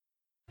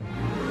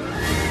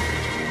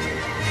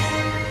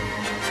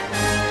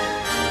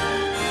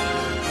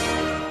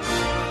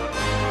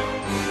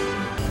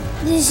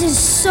This is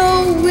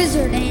so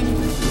wizarding.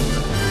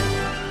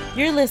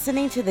 You're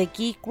listening to the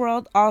Geek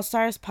World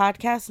All-Stars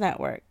Podcast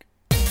Network.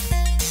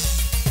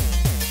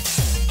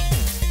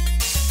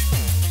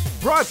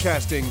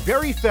 Broadcasting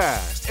very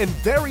fast and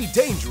very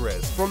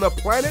dangerous from the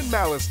planet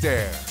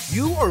Malastare.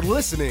 You are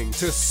listening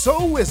to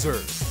So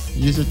Wizard.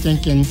 You're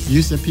thinking,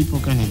 people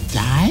gonna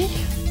die?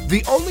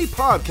 The only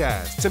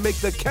podcast to make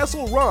the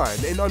Kessel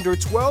run in under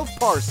 12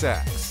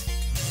 parsecs.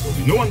 There'll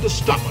be no one to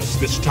stop us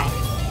this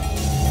time.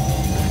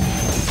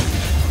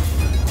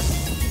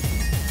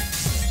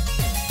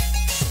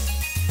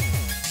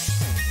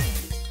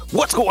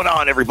 What's going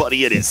on,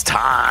 everybody? It is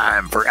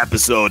time for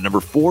episode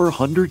number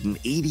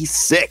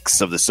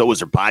 486 of the So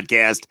Wizard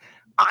podcast.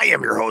 I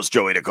am your host,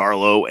 Joey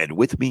DiCarlo, and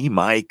with me,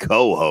 my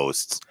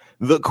co-hosts,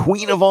 the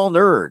queen of all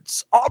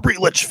nerds, Aubrey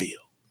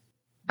Litchfield.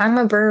 I'm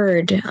a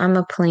bird. I'm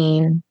a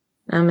plane.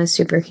 I'm a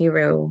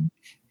superhero.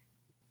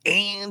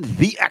 And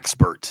the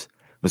expert,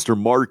 Mr.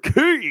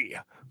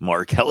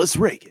 Marcellus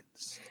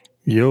Reagans.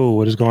 Yo,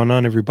 what is going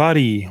on,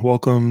 everybody?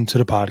 Welcome to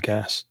the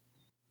podcast.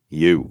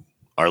 You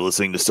are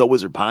listening to So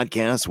Wizard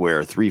Podcast,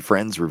 where three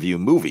friends review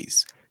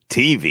movies,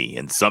 TV,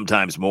 and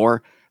sometimes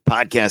more,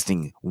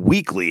 podcasting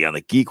weekly on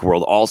the Geek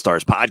World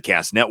All-Stars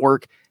Podcast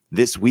Network.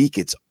 This week,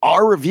 it's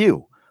our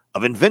review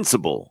of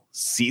Invincible,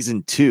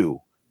 Season 2,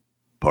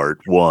 Part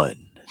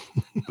 1.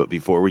 But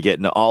before we get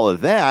into all of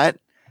that,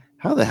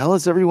 how the hell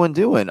is everyone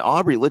doing?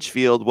 Aubrey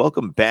Litchfield,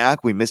 welcome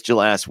back. We missed you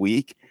last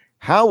week.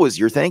 How was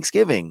your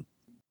Thanksgiving?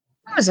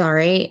 It was all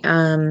right.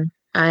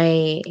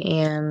 I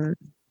am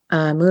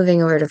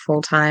moving over to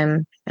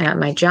full-time at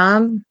my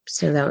job,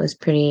 so that was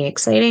pretty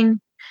exciting.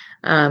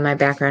 My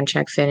background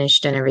check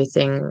finished and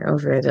everything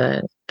over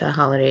the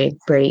holiday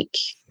break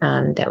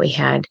that we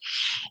had,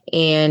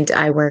 and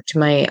I worked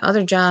my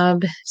other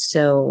job,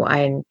 so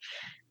I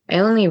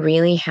only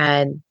really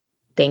had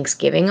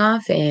Thanksgiving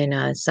off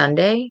in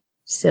Sunday.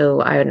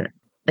 So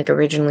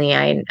originally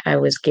I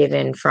was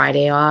given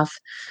Friday off,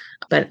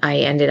 but I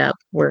ended up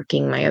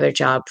working my other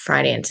job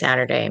Friday and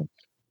Saturday.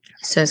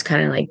 So it's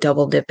kind of like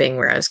double dipping,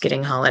 where I was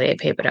getting holiday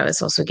pay, but I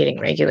was also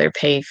getting regular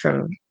pay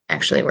from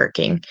actually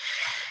working.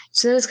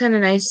 So it was kind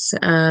of nice.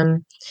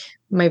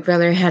 My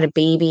brother had a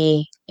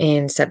baby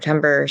in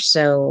September,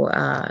 so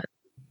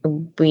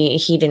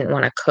he didn't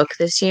want to cook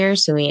this year.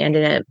 So we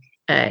ended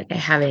up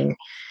having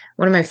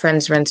one of my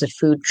friends rents a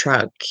food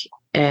truck,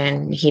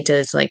 and he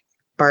does like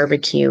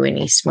barbecue and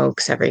he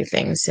smokes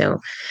everything. So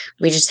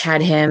we just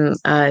had him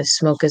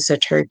smoke us a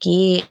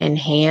turkey and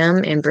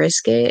ham and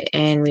brisket,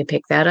 and we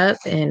picked that up,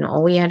 and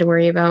all we had to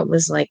worry about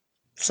was like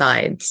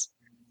sides.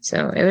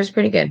 So it was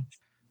pretty good.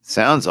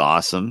 Sounds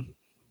awesome.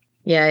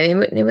 Yeah,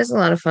 it was a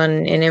lot of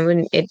fun,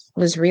 and it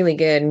was really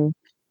good.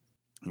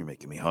 You're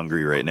making me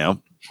hungry right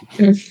now.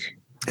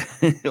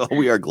 Well,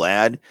 we are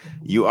glad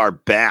you are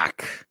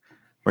back.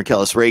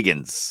 Marcellus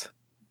Reagans,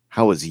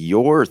 how was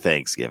your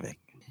Thanksgiving?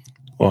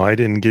 Well, I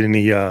didn't get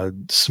any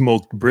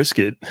smoked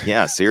brisket.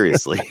 Yeah,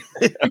 seriously.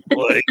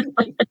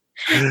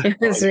 It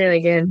was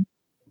really good.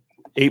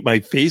 Ate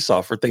my face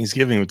off for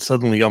Thanksgiving, but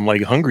suddenly I'm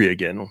like hungry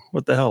again.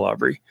 What the hell,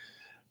 Aubrey?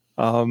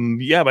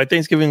 Yeah, my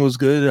Thanksgiving was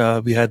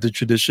good. We had the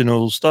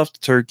traditional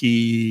stuffed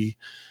turkey,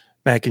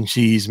 mac and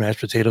cheese,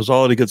 mashed potatoes,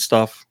 all of the good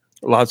stuff.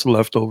 Lots of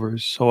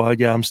leftovers. So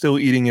yeah, I'm still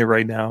eating it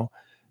right now.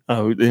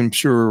 I'm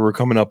sure we're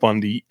coming up on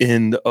the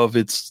end of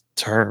its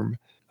term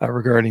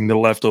regarding the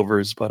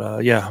leftovers,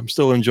 but yeah, I'm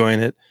still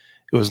enjoying it.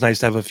 It was nice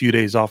to have a few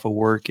days off of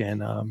work and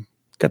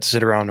got to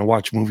sit around and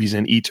watch movies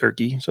and eat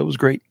turkey. So it was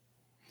great.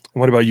 And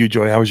what about you,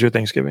 Joy? How was your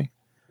Thanksgiving?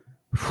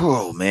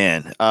 Oh,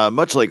 man.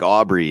 Much like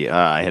Aubrey,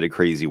 I had a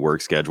crazy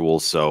work schedule.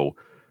 So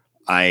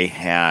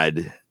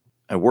I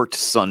worked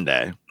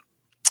Sunday,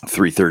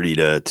 3:30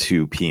 to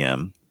 2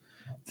 p.m.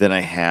 Then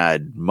I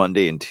had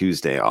Monday and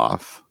Tuesday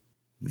off.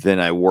 Then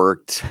I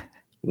worked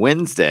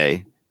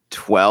Wednesday,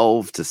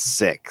 12 to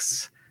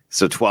 6.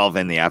 So 12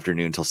 in the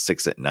afternoon till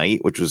 6 at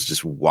night, which was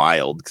just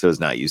wild because I was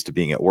not used to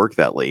being at work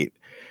that late.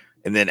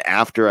 And then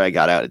after I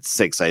got out at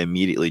 6, I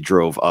immediately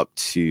drove up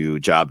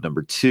to job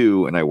number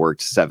 2 and I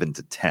worked 7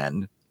 to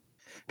 10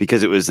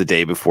 because it was the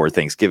day before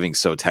Thanksgiving.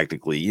 So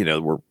technically,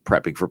 we're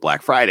prepping for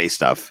Black Friday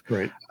stuff.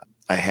 Right.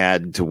 I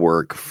had to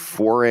work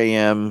 4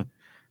 a.m.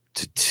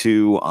 to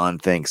 2 on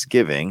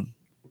Thanksgiving.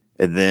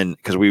 And then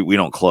because we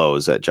don't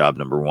close at job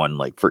number 1,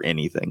 like for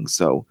anything.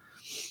 So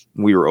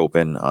we were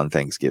open on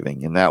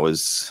Thanksgiving, and that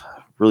was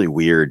really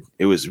weird.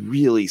 It was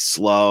really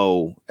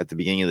slow at the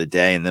beginning of the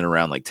day, and then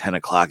around like 10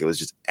 o'clock, it was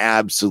just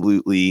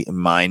absolutely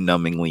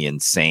mind-numbingly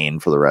insane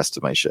for the rest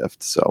of my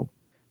shift. So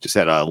just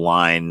had a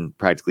line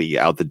practically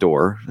out the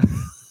door.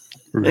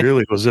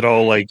 Really? Was it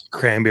all like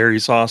cranberry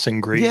sauce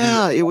and gravy?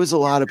 Yeah, it was a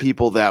lot of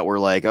people that were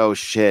like, oh,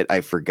 shit,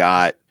 I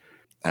forgot,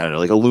 I don't know,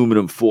 like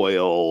aluminum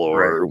foil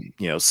or,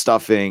 right,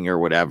 stuffing or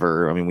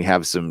whatever. I mean, we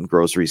have some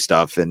grocery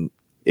stuff, and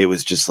it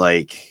was just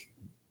like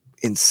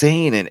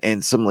insane.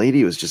 And some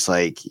lady was just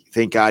like,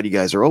 thank God you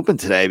guys are open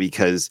today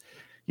because,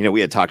 we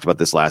had talked about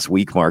this last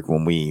week, Mark,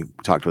 when we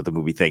talked about the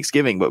movie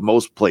Thanksgiving, but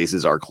most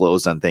places are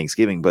closed on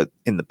Thanksgiving. But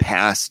in the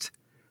past,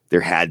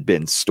 there had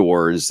been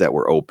stores that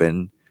were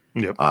open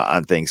Yep.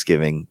 On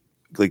Thanksgiving.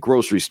 Like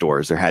grocery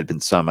stores, there had been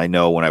some. I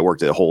know when I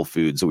worked at Whole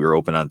Foods, we were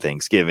open on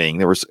Thanksgiving.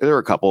 There were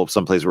a couple of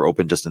some places were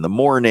open just in the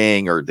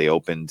morning, or they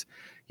opened,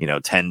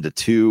 10 to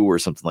 2 or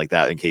something like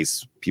that in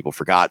case people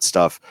forgot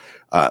stuff.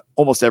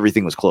 Almost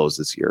everything was closed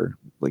this year.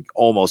 Like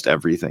almost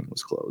everything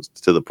was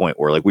closed to the point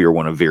where like we were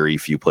one of very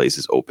few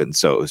places open.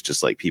 So it was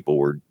just like people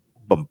were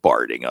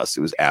bombarding us.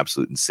 It was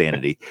absolute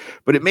insanity,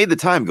 but it made the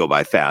time go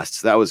by fast.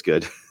 So that was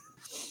good.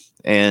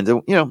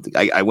 And,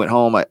 I went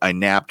home, I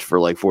napped for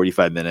like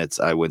 45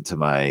 minutes. I went to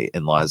my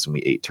in-laws and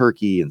we ate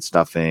turkey and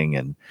stuffing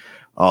and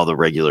all the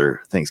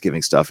regular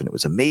Thanksgiving stuff. And it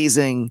was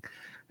amazing.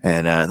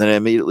 And then I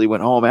immediately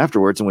went home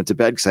afterwards and went to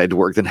bed because I had to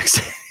work the next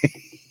day.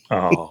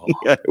 Oh,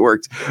 I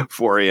worked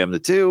 4 a.m. to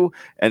 2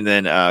 and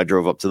then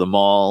drove up to the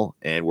mall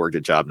and worked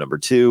at job number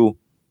 2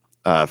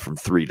 from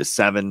 3 to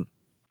 7.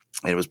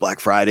 And it was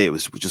Black Friday. It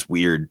was just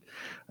weird.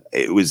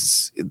 It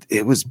was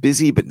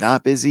busy, but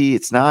not busy.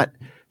 It's not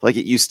like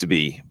it used to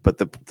be, but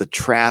the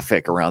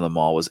traffic around the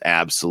mall was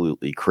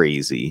absolutely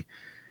crazy.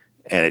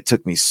 And it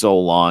took me so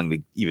long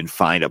to even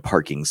find a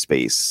parking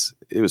space.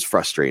 It was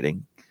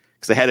frustrating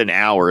because I had an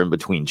hour in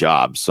between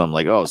jobs. So I'm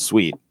like, oh,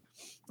 sweet.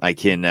 I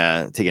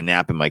can take a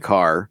nap in my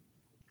car.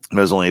 I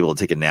was only able to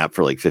take a nap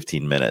for like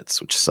 15 minutes,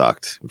 which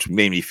sucked, which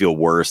made me feel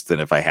worse than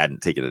if I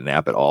hadn't taken a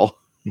nap at all.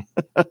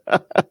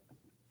 But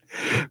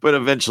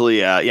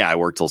eventually, I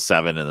worked till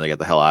 7 and then I got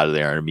the hell out of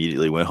there and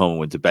immediately went home and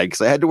went to bed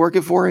because I had to work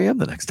at 4 a.m.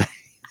 the next day.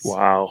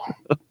 wow.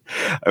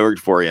 I worked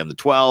 4 a.m. to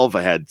 12.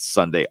 I had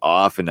Sunday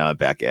off and now I'm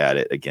back at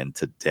it again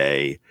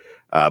today.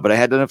 But I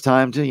had enough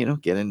time to,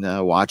 get in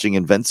watching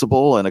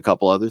Invincible and a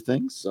couple other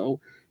things. So,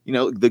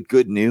 the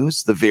good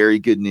news, the very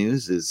good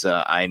news is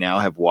I now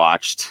have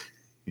watched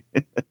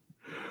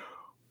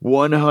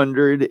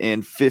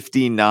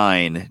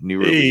 159 new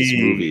release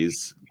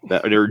movies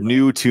that are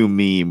new to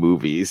me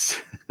movies.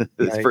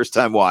 It's Nice. first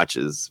time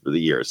watches for the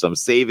year. So I'm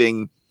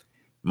saving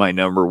my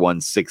number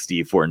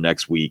 160 for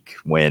next week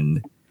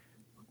when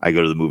I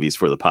go to the movies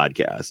for the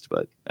podcast.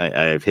 But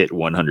I've hit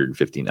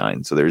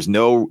 159. So there's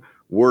no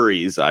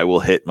worries. I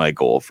will hit my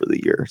goal for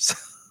the year.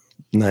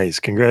 Nice.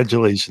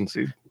 Congratulations,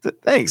 dude.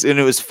 Thanks. And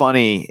it was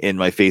funny in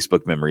my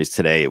Facebook memories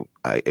today.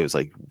 It was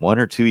like 1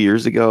 or 2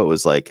 years ago. It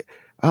was like,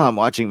 oh, I'm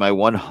watching my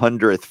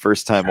 100th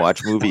first time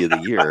watch movie of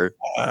the year.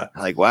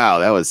 Like, wow,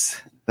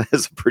 that's a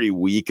pretty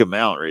weak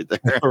amount right there.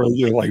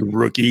 You're like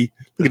rookie.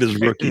 Look at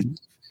this rookie.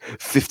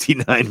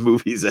 59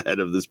 movies ahead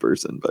of this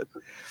person, but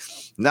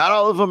not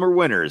all of them are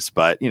winners.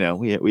 But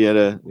we had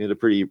a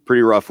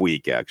pretty rough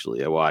week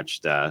actually. I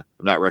watched. I'm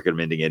not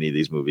recommending any of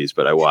these movies,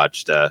 but I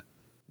watched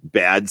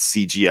Bad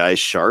CGI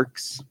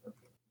Sharks.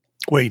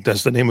 Wait,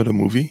 that's the name of the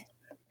movie?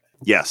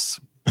 Yes.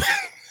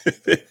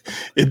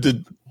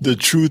 The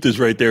truth is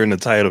right there in the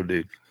title,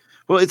 dude.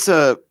 Well, it's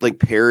a like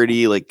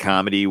parody, like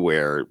comedy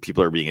where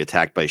people are being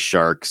attacked by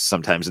sharks,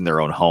 sometimes in their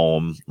own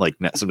home, like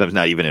sometimes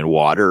not even in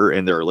water.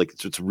 And they're like,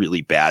 it's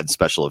really bad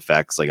special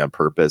effects, like on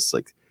purpose,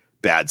 like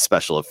bad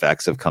special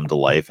effects have come to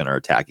life and are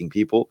attacking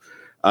people.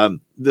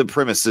 The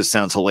premise just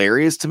sounds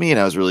hilarious to me. And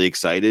I was really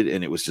excited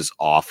and it was just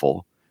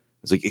awful.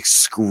 It was like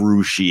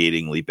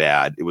excruciatingly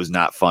bad. It was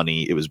not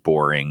funny. It was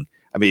boring.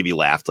 I maybe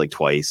laughed like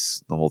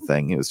twice the whole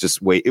thing. It was just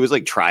it was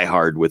like Try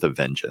Hard with a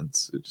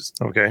Vengeance. It just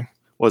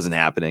wasn't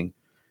happening.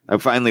 I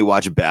finally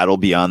watched Battle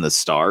Beyond the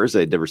Stars.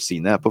 I'd never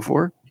seen that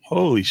before.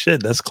 Holy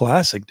shit, that's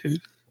classic,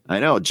 dude. I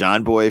know.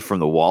 John Boy from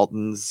the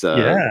Waltons.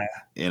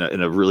 In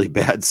a really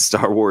bad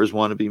Star Wars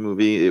wannabe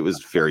movie. It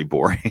was very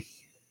boring.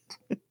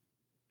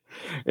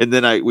 And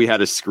then we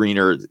had a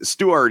screener.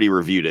 Stu already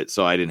reviewed it,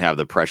 so I didn't have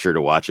the pressure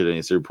to watch it at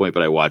any certain point,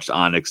 but I watched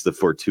Onyx the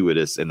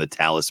Fortuitous and the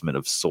Talisman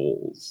of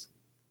Souls.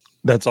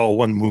 That's all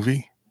one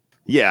movie?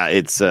 Yeah,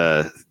 it's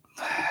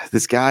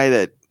this guy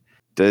that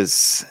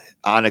does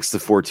Onyx the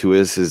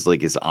Fortuitous is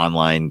like his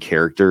online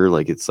character.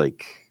 Like it's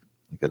like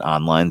an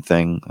online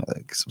thing,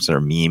 like some sort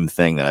of meme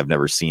thing that I've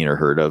never seen or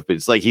heard of. But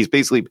it's like he's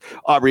basically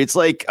Aubrey. It's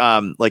like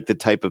the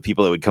type of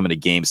people that would come into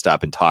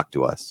GameStop and talk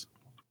to us,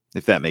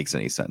 if that makes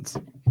any sense.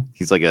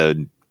 He's like a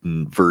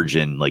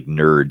virgin, like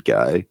nerd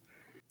guy.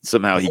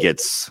 Somehow he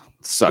gets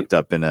sucked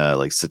up in a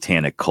like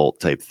satanic cult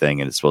type thing,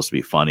 and it's supposed to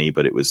be funny,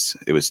 but it was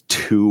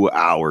 2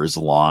 hours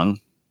long,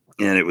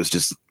 and it was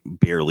just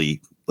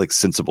barely like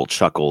sensible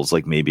chuckles,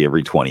 like maybe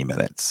every 20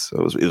 minutes. So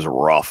it was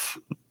rough.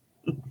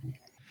 And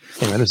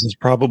this is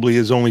probably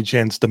his only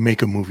chance to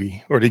make a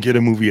movie or to get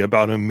a movie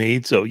about him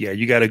made. So yeah,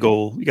 you gotta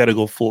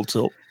go full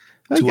tilt.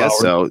 I guess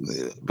so,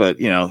 but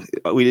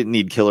we didn't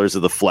need Killers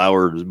of the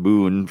Flower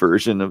Moon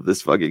version of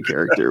this fucking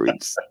character.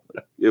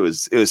 It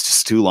was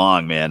just too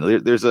long,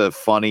 man. There's a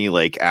funny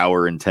like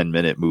hour and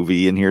 10-minute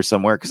movie in here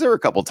somewhere because there were a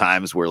couple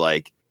times where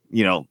like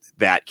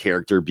that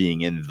character being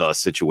in the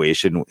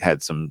situation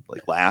had some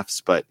like laughs,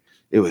 but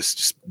it was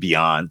just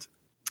beyond.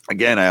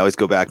 Again, I always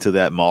go back to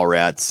that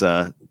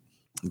Mallrats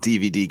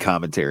DVD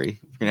commentary. If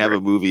you're gonna have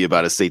a movie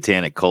about a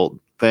satanic cult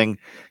thing,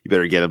 you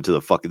better get him to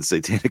the fucking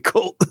satanic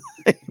cult.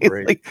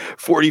 Like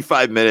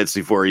 45 minutes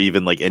before he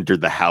even like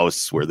entered the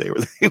house where they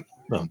were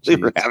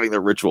having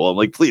the ritual. I'm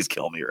like, please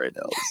kill me right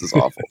now. This is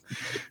awful.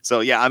 So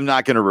yeah, I'm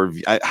not gonna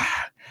review.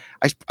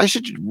 I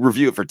should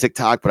review it for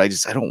TikTok, but I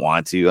don't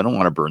want to. I don't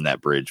want to burn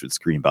that bridge with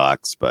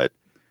Screenbox, but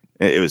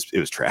it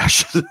was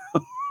trash.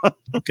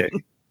 Okay.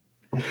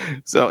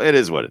 So it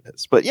is what it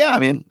is. But yeah, I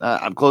mean,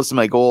 I'm close to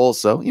my goal,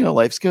 so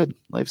life's good.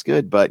 Life's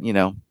good. But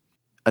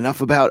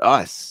enough about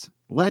us.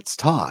 Let's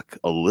talk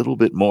a little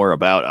bit more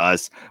about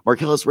us.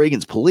 Marcellus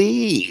Reagans,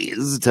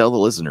 please tell the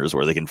listeners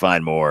where they can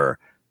find more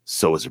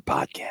So Is Her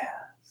podcast.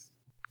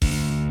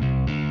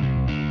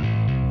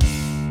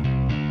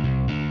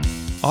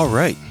 All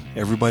right,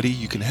 everybody,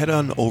 you can head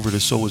on over to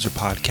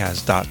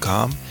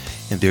sowishherpodcast.com,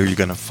 and there you're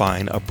going to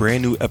find a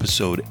brand new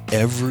episode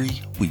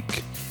every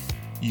week.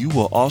 You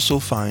will also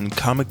find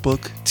comic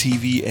book,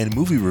 TV, and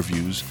movie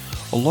reviews,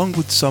 along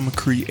with some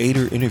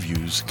creator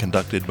interviews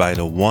conducted by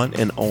the one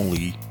and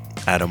only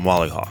Adam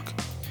Wallyhawk.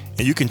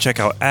 And you can check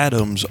out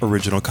Adam's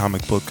original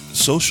comic book,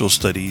 Social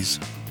Studies,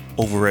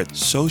 over at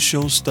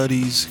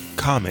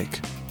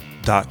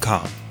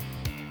socialstudiescomic.com.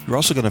 You're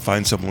also going to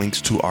find some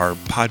links to our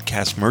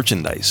podcast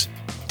merchandise,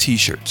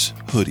 t-shirts,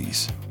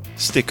 hoodies,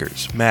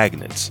 stickers,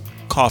 magnets,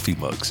 coffee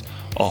mugs,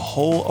 a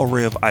whole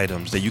array of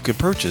items that you can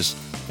purchase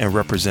and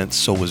represent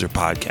So Is Her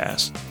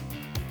Podcast.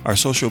 Our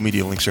social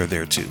media links are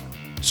there too.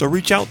 So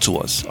reach out to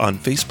us on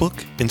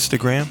Facebook,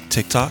 Instagram,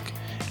 TikTok,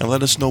 and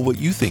let us know what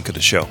you think of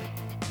the show.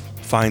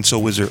 Find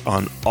So Is Her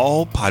on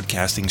all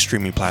podcasting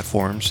streaming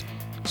platforms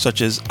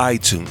such as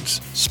iTunes,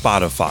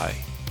 Spotify,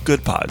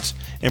 Good Pods,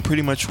 and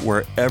pretty much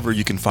wherever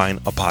you can find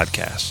a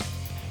podcast.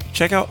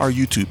 Check out our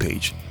YouTube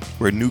page,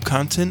 where new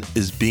content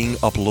is being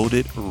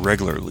uploaded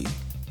regularly.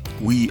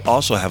 We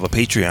also have a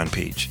Patreon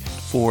page.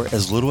 For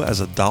as little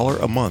as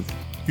 $1 a month,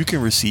 you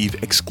can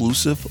receive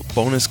exclusive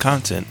bonus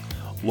content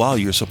while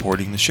you're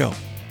supporting the show.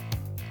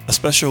 A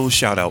special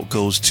shout out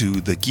goes to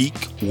the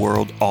Geek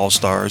World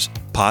All-Stars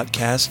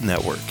Podcast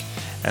Network,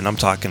 and I'm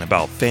talking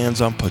about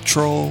Fans on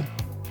Patrol,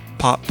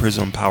 Pop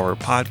Prism Power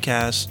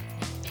Podcast,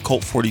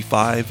 Cult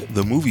 45,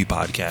 the movie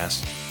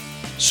podcast,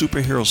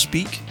 Superhero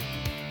Speak,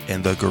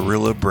 and the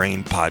Gorilla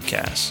Brain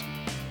Podcast.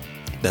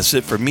 That's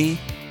it for me.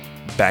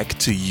 Back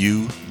to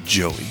you,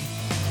 Joey.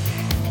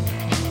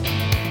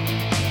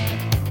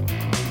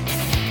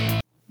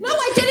 No,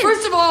 I didn't.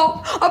 First of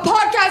all, a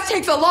podcast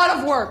takes a lot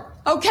of work,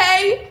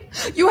 okay?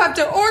 You have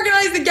to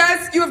organize the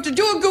guests, you have to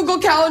do a Google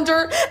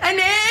Calendar, and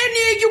then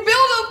you build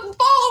a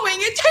following.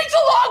 It takes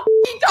a long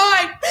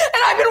time,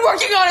 and I've been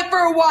working on it for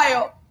a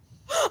while,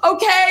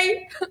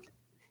 okay?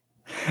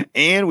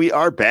 And we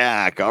are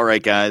back. All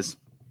right, guys.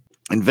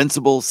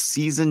 Invincible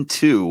Season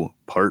 2,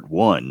 Part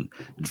 1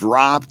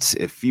 dropped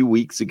a few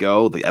weeks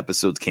ago. The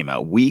episodes came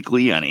out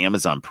weekly on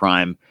Amazon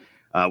Prime.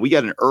 We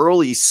got an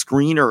early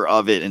screener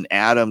of it, and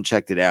Adam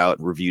checked it out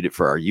and reviewed it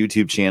for our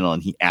YouTube channel,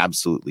 and he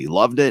absolutely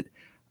loved it.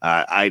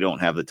 I don't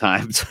have the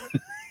time to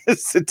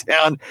sit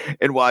down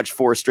and watch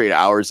 4 straight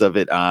hours of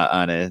it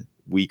on a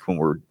week when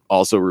we're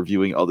also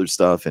reviewing other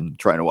stuff and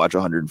trying to watch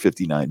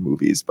 159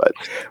 movies. But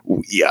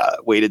yeah,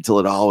 waited till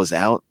it all was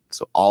out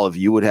so all of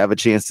you would have a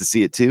chance to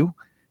see it too.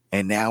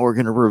 And now we're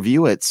going to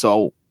review it.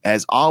 So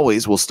as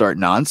always, we'll start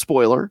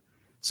non-spoiler.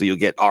 So you'll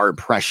get our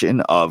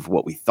impression of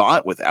what we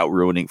thought without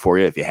ruining for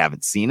you if you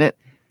haven't seen it.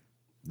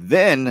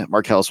 Then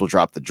Marcellus will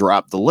drop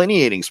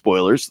delineating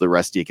spoilers. So the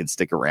rest of you can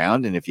stick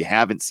around. And if you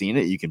haven't seen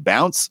it, you can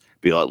bounce,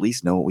 but you'll at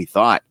least know what we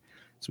thought.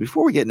 So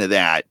before we get into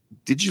that,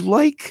 did you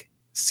like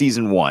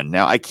Season 1?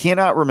 Now, I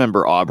cannot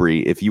remember,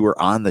 Aubrey, if you were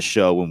on the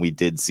show when we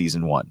did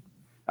Season 1.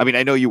 I mean,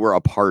 I know you were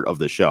a part of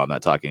the show. I'm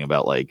not talking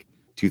about like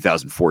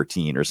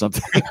 2014 or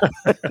something.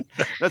 I'm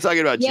not talking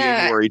about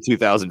January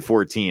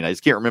 2014. I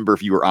just can't remember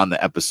if you were on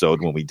the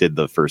episode when we did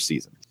the first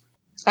season.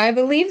 I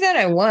believe that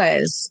I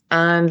was,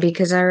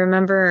 because I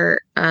remember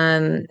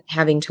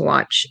having to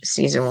watch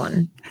Season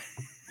 1.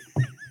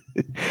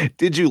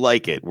 Did you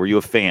like it? Were you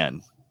a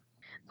fan?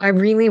 I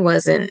really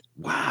wasn't.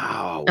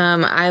 Wow.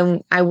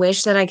 I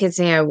wish that I could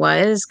say I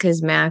was,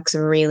 because Max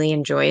really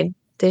enjoyed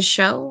this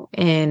show,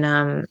 and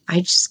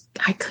I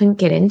couldn't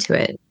get into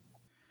it.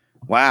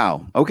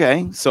 Wow.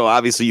 Okay. So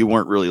obviously you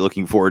weren't really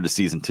looking forward to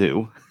Season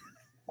 2.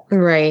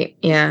 Right.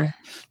 Yeah.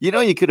 You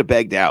could have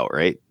begged out,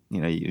 right?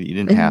 You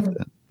didn't have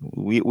to.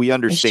 We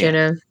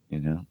understand.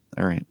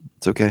 All right.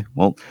 It's okay.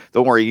 Well,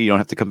 don't worry. You don't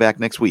have to come back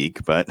next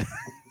week, but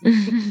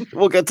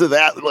we'll get to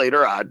that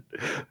later on.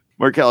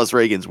 Marcellus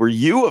Reagans, were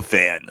you a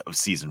fan of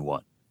Season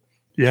 1?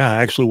 Yeah,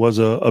 I actually was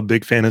a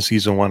big fan of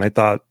Season 1. I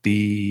thought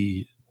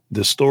the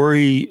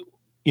story,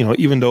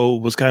 even though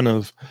it was kind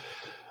of,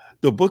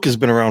 the book has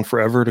been around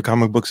forever. The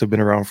comic books have been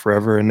around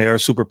forever, and they are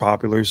super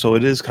popular. So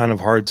it is kind of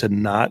hard to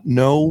not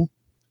know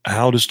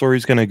how the story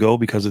is going to go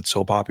because it's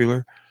so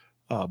popular.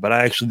 But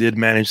I actually did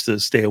manage to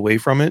stay away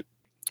from it.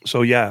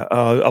 So yeah,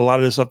 a lot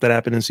of the stuff that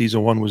happened in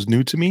Season 1 was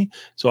new to me.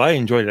 So I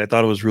enjoyed it. I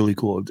thought it was really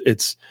cool.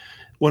 It's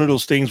one of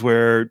those things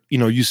where,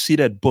 you see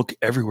that book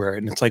everywhere,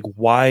 and it's like,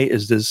 why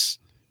is this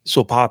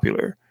so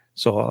popular?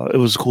 So it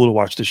was cool to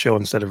watch the show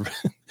instead of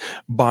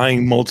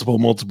buying multiple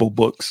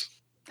books.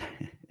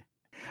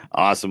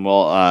 Awesome.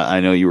 Well,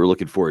 I know you were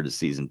looking forward to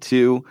Season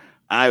 2.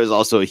 I was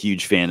also a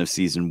huge fan of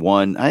Season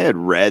 1. I had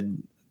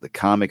read the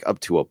comic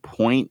up to a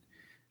point.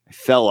 I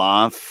fell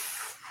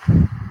off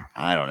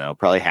I don't know,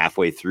 probably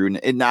halfway through,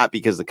 and not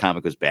because the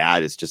comic was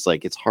bad. It's just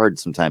like it's hard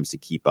sometimes to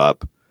keep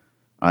up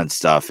on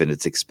stuff, and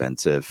it's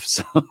expensive.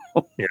 So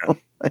yeah,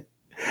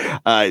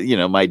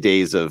 my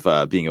days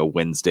of being a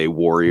Wednesday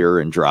warrior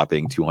and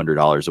dropping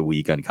 $200 a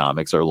week on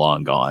comics are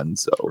long gone.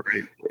 So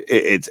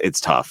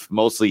it's tough.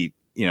 Mostly,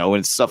 when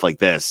it's stuff like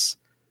this.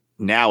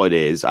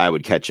 Nowadays, I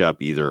would catch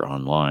up either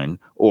online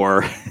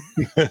or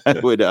I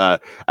would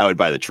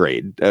buy the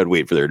trade. I would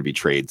wait for there to be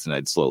trades and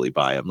I'd slowly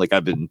buy them. Like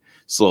I've been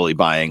slowly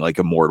buying like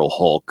Immortal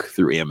Hulk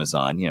through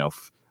Amazon.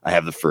 I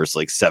have the first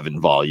like 7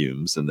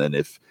 volumes, and then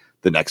if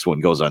the next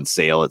one goes on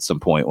sale at some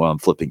point while I'm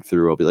flipping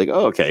through, I'll be like,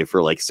 oh, okay,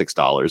 for like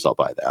 $6, I'll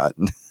buy that.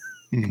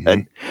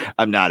 And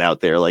I'm not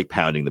out there like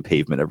pounding the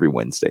pavement every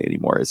Wednesday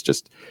anymore. It's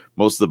just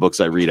most of the books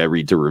I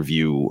read to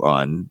review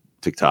on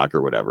TikTok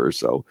or whatever.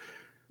 So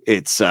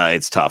it's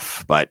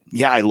tough, but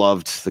yeah, I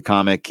loved the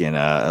comic and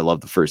I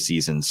loved the first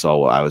season.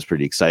 So I was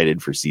pretty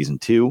excited for season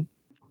 2.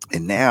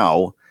 And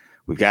now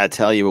we've got to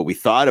tell you what we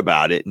thought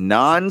about it.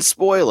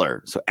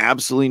 Non-spoiler. So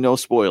absolutely no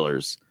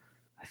spoilers.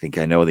 I think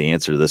I know the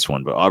answer to this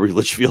one, but Aubrey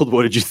Litchfield,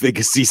 what did you think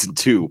of season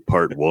 2,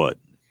 part 1?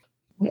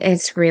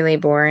 It's really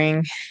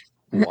boring.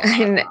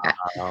 And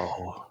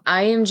Wow.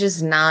 I am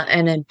just not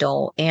an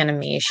adult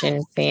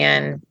animation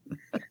fan.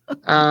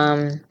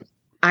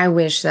 I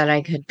wish that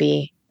I could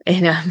be.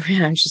 And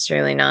I'm just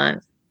really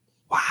not.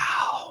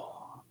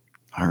 Wow.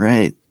 All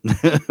right.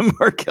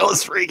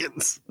 Marcellus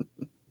Reagans.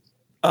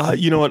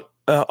 You know what?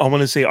 I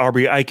want to say,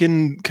 Aubrey, I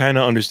can kind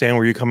of understand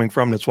where you're coming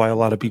from. That's why a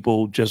lot of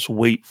people just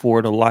wait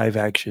for the live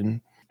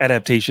action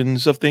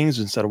adaptations of things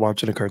instead of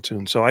watching a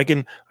cartoon. So I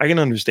can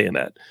understand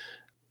that.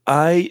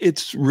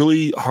 It's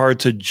really hard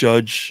to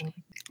judge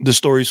the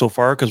story so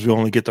far because we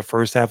only get the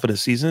first half of the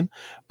season.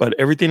 But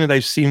everything that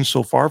I've seen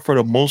so far, for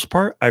the most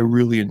part, I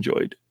really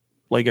enjoyed.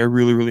 Like I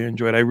really, really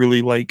enjoyed. I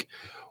really like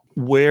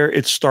where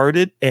it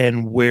started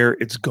and where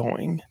it's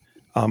going.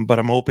 But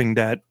I'm hoping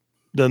that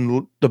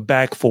the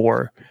back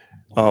 4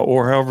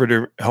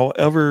 or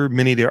however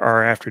many there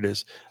are after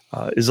this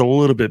is a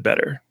little bit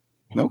better.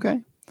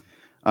 Okay.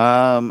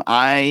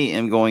 I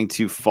am going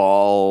to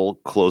fall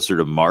closer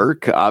to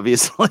Mark,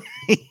 obviously,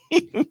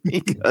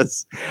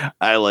 because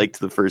I liked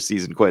the first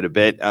season quite a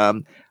bit.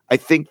 I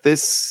think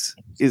this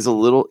is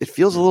it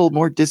feels a little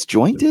more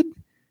disjointed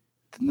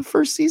than the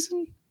first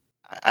season.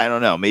 I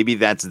don't know. Maybe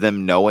that's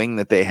them knowing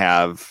that they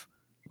have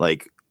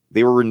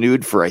they were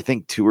renewed for, I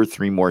think, 2 or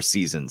 3 more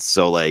seasons.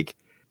 So like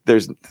they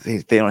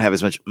don't have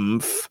as much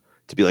oomph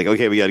to be like,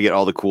 okay, we got to get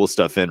all the cool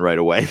stuff in right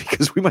away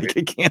because we might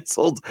get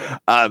canceled.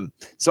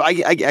 So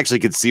I actually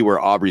could see where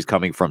Aubrey's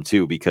coming from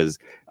too, because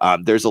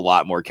there's a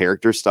lot more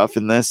character stuff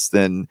in this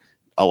than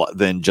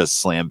just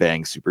slam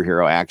bang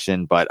superhero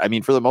action. But I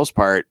mean, for the most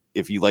part,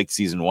 if you liked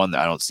season 1,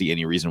 I don't see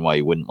any reason why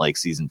you wouldn't like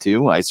season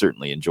 2. I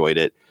certainly enjoyed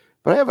it,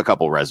 but I have a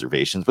couple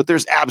reservations, but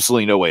there's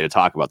absolutely no way to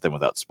talk about them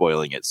without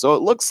spoiling it. So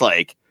it looks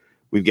like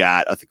we've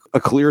got a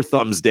clear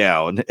thumbs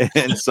down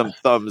and some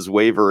thumbs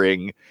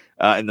wavering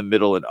in the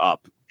middle and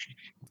up.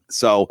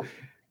 So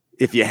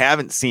if you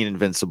haven't seen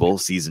Invincible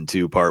season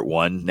 2, part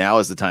 1, now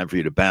is the time for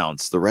you to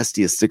bounce. The rest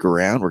of you stick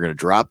around. We're going to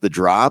drop the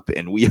drop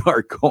and we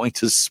are going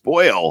to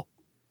spoil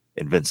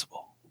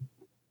Invincible.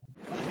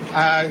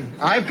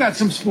 I've got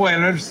some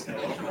spoilers.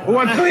 Who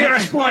wants to hear a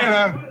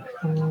spoiler?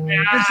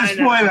 This is a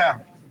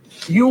spoiler.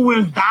 You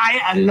will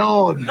die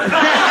alone.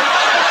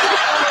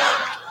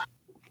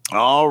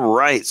 All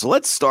right. So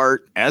let's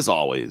start, as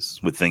always,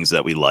 with things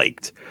that we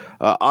liked.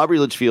 Aubrey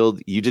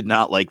Litchfield, you did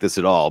not like this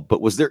at all, but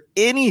was there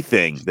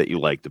anything that you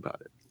liked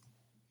about it?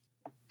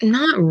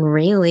 Not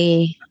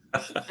really.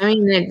 I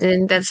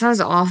mean, that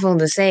sounds awful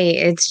to say.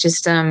 It's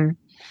just,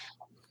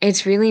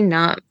 it's really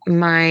not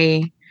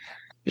my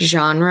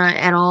genre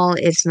at all.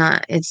 It's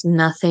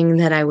nothing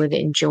that I would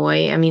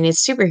enjoy. I mean,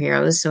 it's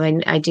superheroes, so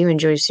I do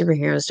enjoy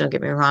superheroes. Don't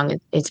get me wrong.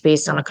 It's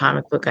based on a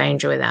comic book. I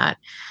enjoy that.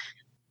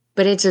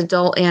 But it's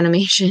adult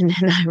animation,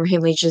 and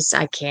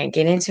I can't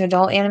get into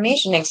adult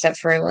animation except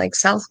for like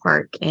South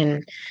Park.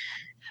 And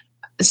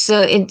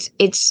so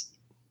it's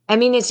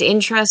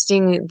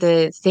interesting,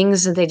 the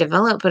things that they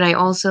develop, but I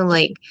also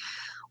like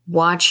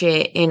watch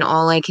it and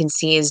all I can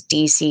see is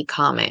DC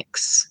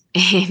Comics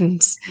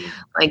and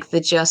like the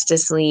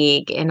Justice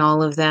League and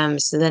all of them.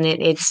 So then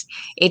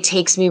it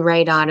takes me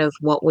right out of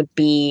what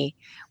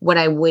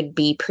I would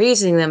be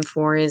praising them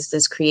for is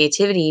this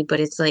creativity, but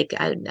it's like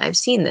I've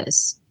seen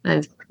this.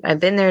 I've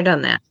been there,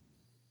 done that.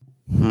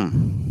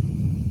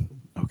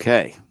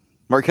 Okay.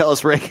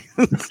 Marcellus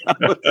Reagans.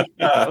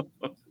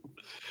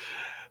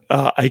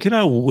 I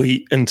cannot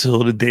wait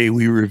until the day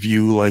we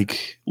review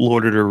like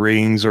Lord of the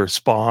Rings or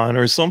Spawn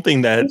or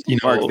something that,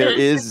 Mark, there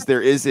is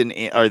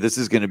this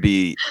is going to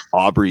be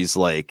Aubrey's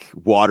like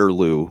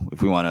Waterloo,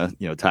 if we want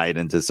to, tie it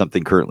into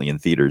something currently in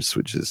theaters,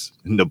 which is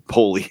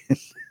Napoleon.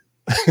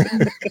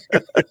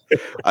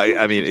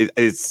 I mean,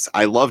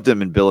 I loved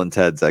him in Bill and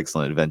Ted's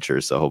Excellent Adventure,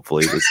 so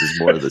hopefully this is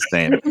more of the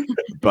same.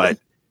 But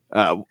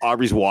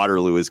Aubrey's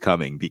Waterloo is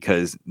coming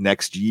because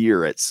next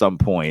year at some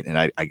point, and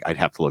I'd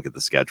have to look at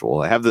the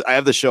schedule. I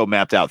have the show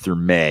mapped out through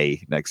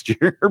May next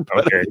year,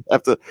 but Okay.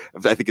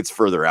 I think it's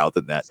further out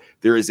than that.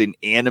 There is an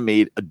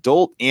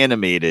adult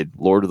animated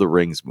Lord of the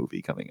Rings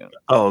movie coming out.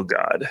 Oh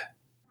God.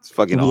 It's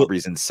fucking Well,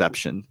 Aubrey's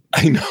Inception.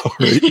 I know,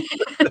 right?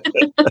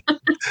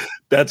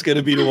 That's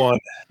gonna be the one.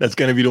 That's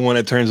gonna be the one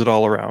that turns it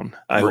all around.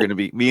 We're gonna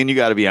be me and you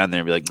got to be on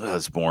there and be like, oh,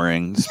 it's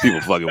boring. Just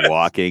people fucking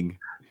walking.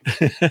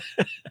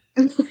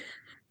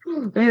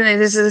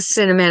 This is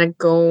cinematic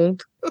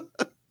gold.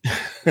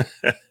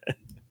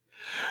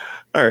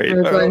 All right.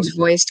 Everyone's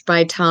voiced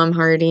by Tom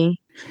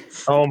Hardy.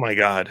 Oh my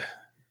God.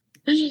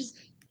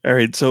 All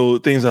right. So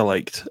things I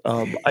liked.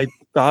 I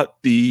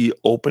thought the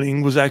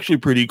opening was actually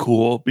pretty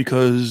cool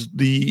because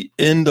the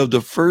end of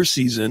the first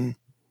season,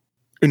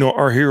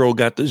 our hero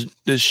got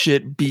this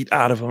shit beat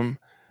out of him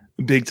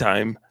big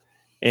time.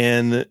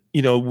 And,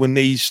 when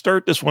they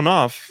start this one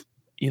off,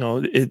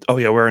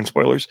 we're in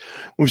spoilers.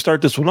 When we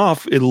start this one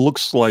off, it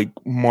looks like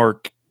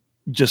Mark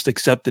just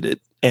accepted it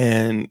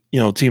and,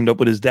 teamed up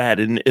with his dad,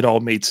 and it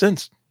all made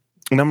sense.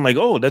 And I'm like,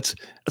 oh, that's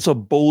a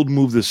bold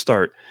move to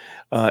start.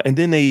 And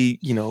then they,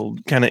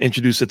 kind of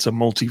introduce it's a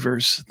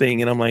multiverse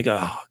thing. And I'm like,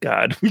 oh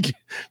God, we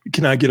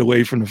cannot get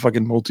away from the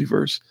fucking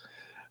multiverse.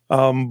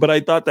 But I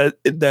thought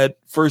that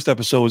first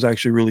episode was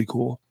actually really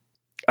cool.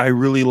 I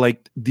really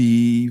liked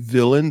the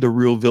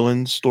real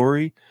villain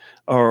story,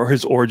 or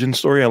his origin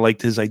story. I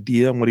liked his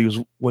idea and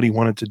what he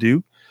wanted to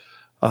do.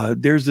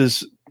 There's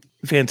this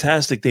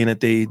fantastic thing that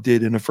they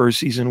did in the first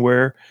season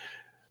where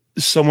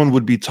someone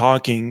would be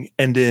talking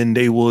and then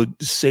they would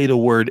say the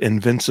word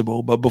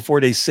invincible, but before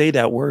they say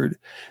that word,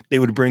 they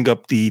would bring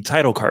up the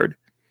title card.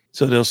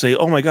 So they'll say,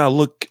 "Oh my God,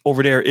 look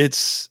over there!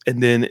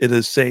 And then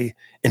it'll say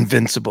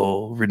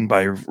Invincible, written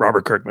by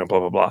Robert Kirkman, blah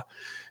blah blah."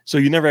 So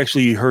you never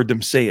actually heard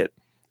them say it.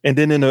 And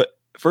then in the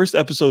first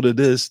episode of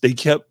this, they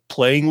kept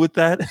playing with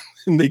that,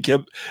 and they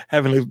kept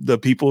having the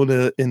people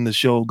in the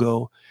show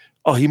go,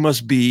 "Oh, he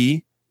must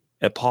be,"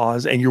 at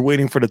pause, and you're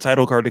waiting for the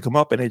title card to come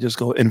up, and they just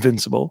go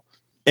Invincible,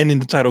 and then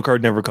the title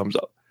card never comes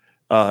up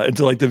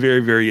until like the very,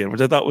 very end,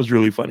 which I thought was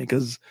really funny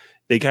because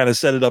they kind of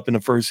set it up in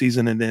the first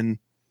season and then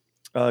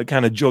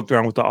kind of joked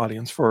around with the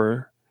audience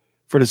for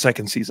the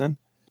second season.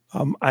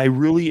 I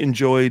really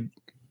enjoyed,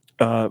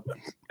 I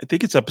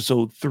think it's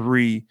episode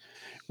 3,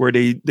 where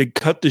they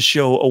cut the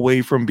show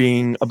away from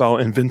being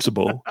about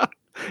Invincible.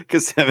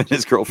 Because him and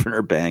his girlfriend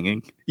are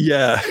banging.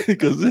 Yeah,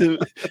 because him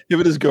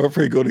and his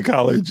girlfriend go to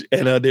college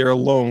and they're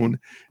alone.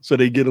 So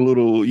they get a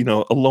little,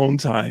 alone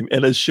time.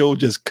 And the show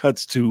just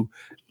cuts to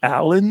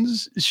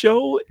Alan's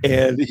show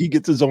and he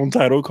gets his own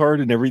title card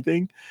and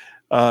everything.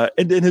 And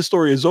then his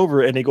story is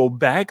over and they go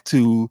back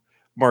to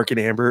Mark and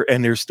Amber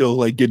and they're still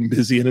like getting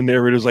busy. And the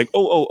narrator's like,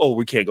 oh,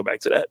 we can't go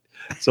back to that.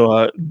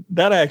 So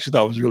that I actually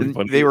thought was really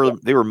funny. They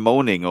were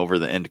moaning over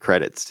the end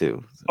credits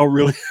too. Oh,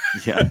 really?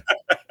 Yeah.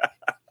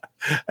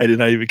 I did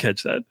not even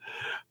catch that.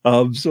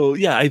 So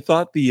yeah, I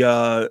thought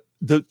the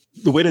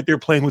way that they're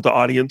playing with the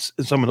audience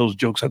and some of those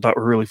jokes I thought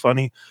were really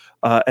funny.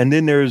 And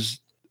then there's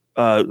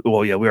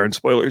we are in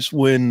spoilers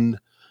when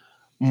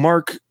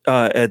Mark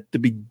at the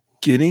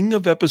beginning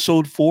of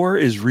episode 4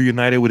 is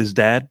reunited with his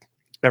dad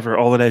after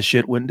all of that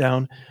shit went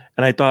down.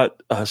 And I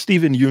thought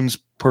Steven Yeun's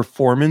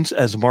performance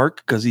as Mark,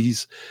 because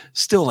he's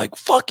still like,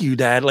 fuck you,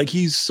 dad. Like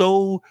he's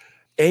so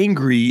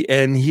angry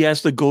and he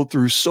has to go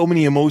through so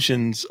many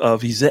emotions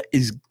of he's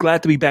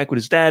glad to be back with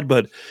his dad,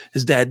 but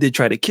his dad did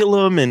try to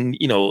kill him and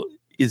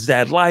his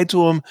dad lied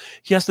to him.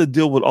 He has to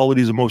deal with all of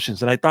these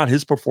emotions. And I thought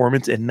his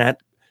performance in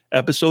that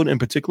episode in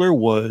particular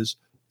was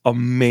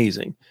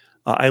amazing.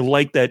 I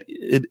like that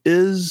it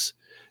is,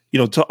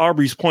 to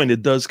Aubrey's point,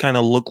 it does kind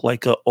of look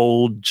like an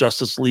old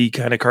Justice League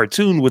kind of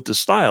cartoon with the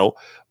style,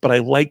 but I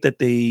like that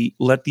they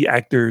let the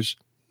actors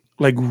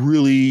like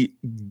really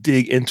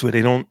dig into it.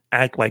 They don't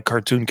act like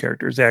cartoon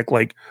characters. They act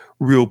like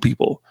real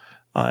people.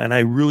 And I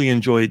really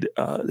enjoyed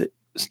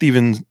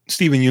Steven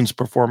Yeun's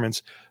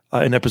performance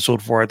in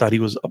episode 4. I thought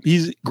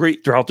he's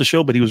great throughout the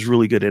show, but he was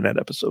really good in that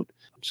episode.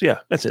 So yeah,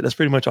 that's it. That's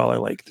pretty much all I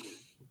liked.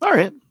 All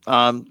right.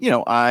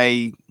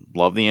 I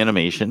love the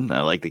animation.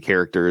 I like the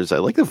characters. I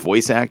like the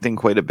voice acting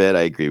quite a bit.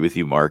 I agree with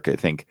you, Mark. I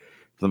think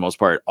for the most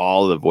part,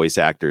 all of the voice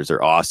actors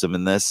are awesome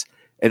in this.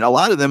 And a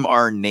lot of them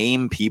are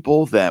name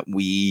people that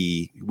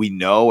we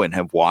know and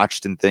have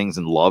watched in things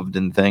and loved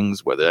in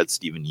things, whether that's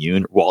Steven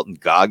Yeun, Walton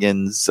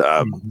Goggins.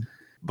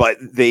 But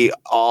they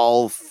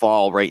all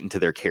fall right into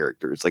their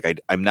characters.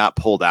 Like I'm not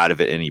pulled out of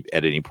it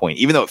at any point,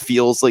 even though it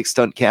feels like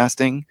stunt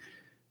casting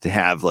to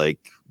have like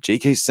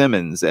J.K.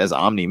 Simmons as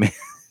Omni-Man.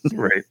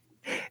 Right.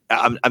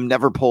 I'm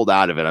never pulled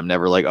out of it. I'm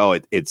never like, oh,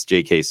 it's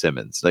J.K.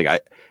 Simmons. Like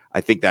I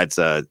think that's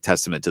a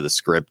testament to the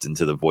script and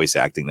to the voice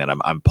acting that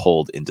I'm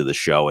pulled into the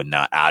show and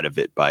not out of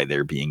it by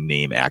there being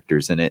name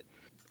actors in it.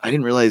 I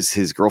didn't realize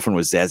his girlfriend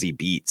was Zazie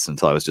Beetz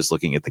until I was just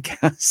looking at the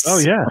cast. Oh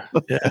yeah.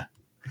 Yeah.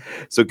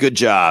 So good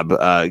job,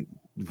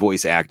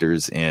 voice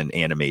actors and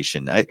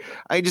animation. I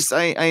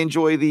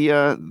enjoy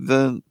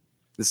the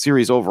the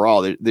series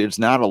overall, there's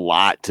not a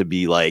lot to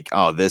be like,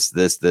 oh, this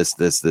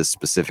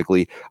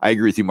specifically. I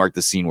agree with you, Mark.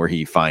 The scene where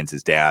he finds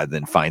his dad,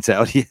 then finds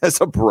out he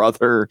has a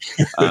brother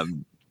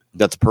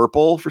that's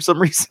purple for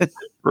some reason.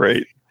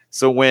 Right.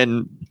 So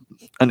when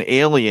an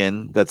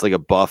alien that's like a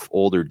buff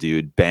older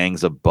dude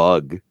bangs a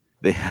bug,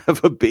 they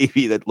have a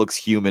baby that looks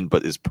human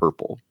but is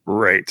purple.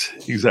 Right.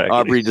 Exactly.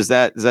 Aubrey, does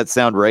that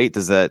sound right?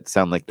 Does that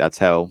sound like that's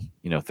how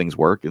things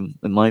work in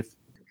life?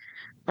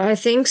 I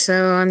think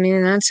so. I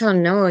mean, that's how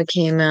Noah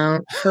came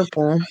out,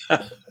 purple.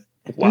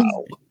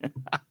 Wow.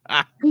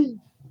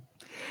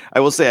 I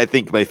will say, I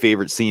think my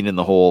favorite scene in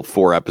the whole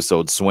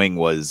 4-episode swing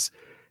was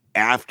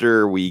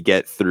after we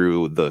get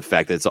through the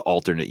fact that it's an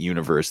alternate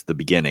universe at the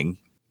beginning,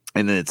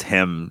 and then it's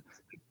him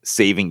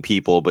saving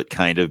people but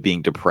kind of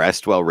being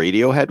depressed while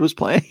Radiohead was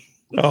playing.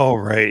 Oh,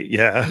 right.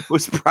 Yeah.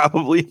 Was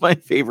probably my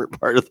favorite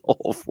part of the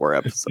whole 4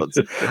 episodes.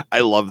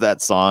 I love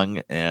that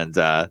song, and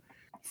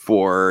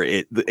for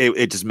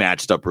it just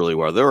matched up really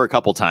well. There were a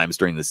couple times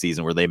during the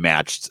season where they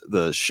matched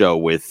the show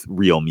with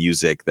real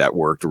music that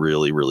worked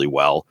really, really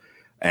well.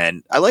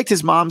 And I liked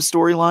his mom's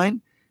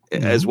storyline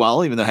as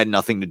well, even though it had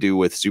nothing to do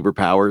with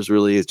superpowers,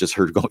 really. It's just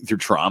her going through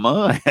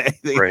trauma. I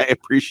think I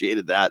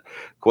appreciated that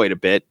quite a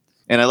bit.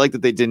 And I like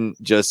that they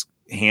didn't just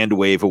hand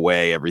wave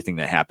away everything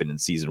that happened in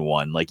season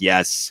 1. Like,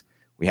 yes,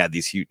 we had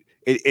these huge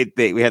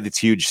we had these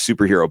huge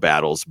superhero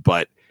battles,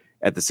 but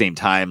at the same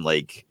time,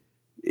 like,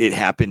 it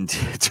happened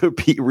to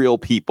be real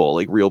people.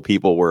 Like, real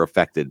people were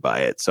affected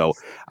by it. So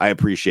I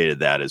appreciated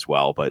that as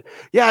well. But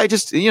yeah, I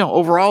just,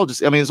 overall,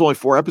 I mean, it's only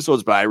 4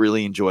 episodes, but I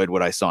really enjoyed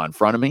what I saw in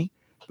front of me.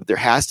 But there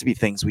has to be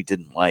things we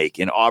didn't like.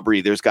 And Aubrey,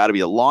 there's got to be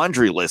a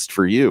laundry list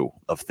for you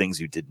of things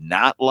you did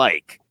not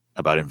like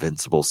about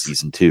Invincible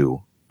season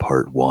 2,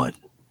 part 1.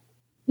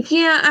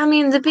 Yeah, I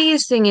mean, the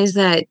biggest thing is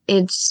that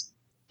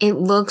it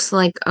looks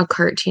like a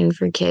cartoon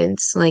for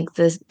kids. Like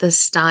the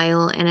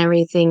style and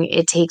everything,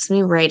 it takes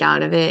me right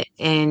out of it,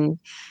 and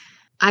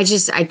I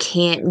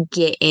can't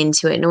get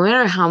into it. No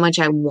matter how much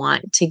I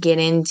want to get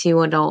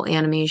into adult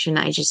animation,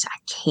 I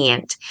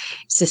can't.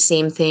 It's the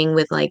same thing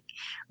with like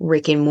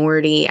Rick and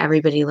Morty.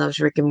 Everybody loves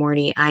Rick and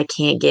Morty. I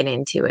can't get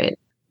into it.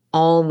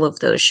 All of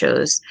those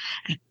shows.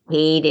 I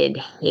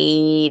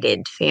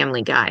hated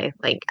Family Guy.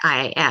 Like,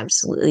 I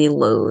absolutely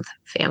loathe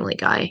Family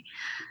Guy.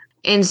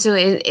 And so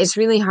it's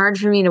really hard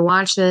for me to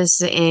watch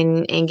this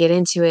and get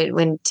into it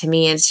when, to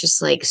me, it's just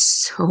like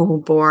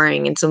so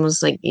boring. It's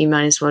almost like you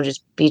might as well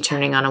just be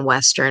turning on a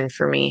Western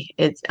for me.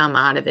 I'm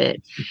out of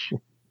it.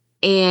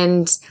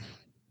 And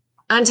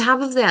on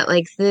top of that,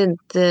 like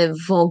the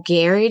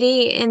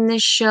vulgarity in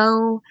this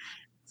show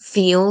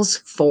feels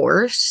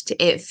forced.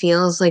 It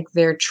feels like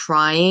they're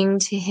trying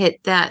to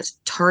hit that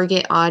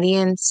target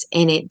audience,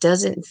 and it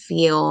doesn't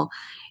feel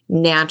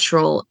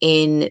natural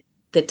in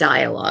the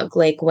dialogue.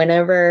 Like,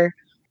 whenever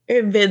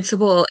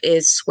Invincible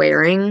is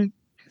swearing,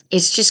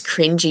 it's just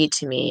cringy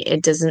to me.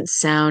 It doesn't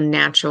sound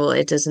natural.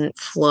 It doesn't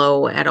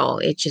flow at all.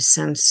 It just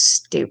sounds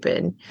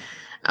stupid.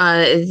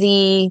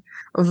 The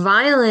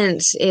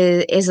violence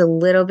is a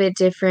little bit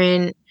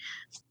different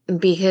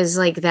because,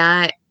 like,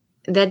 that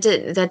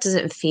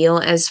doesn't feel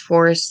as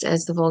forced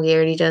as the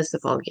vulgarity does. The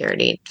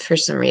vulgarity, for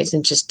some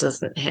reason, just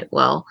doesn't hit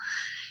well.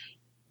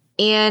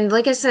 And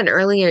like I said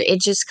earlier,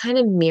 it just kind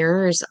of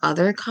mirrors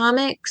other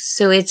comics.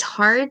 So it's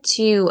hard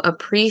to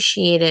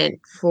appreciate it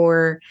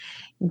for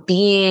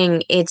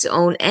being its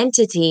own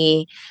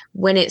entity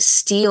when it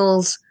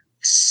steals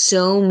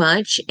so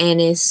much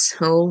and is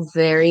so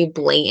very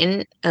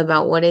blatant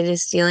about what it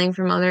is stealing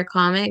from other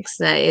comics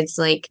that it's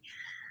like,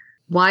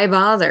 why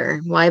bother?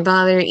 Why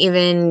bother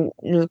even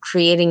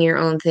creating your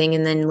own thing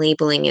and then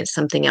labeling it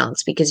something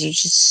else? Because you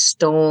just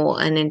stole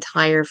an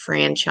entire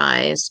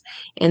franchise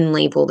and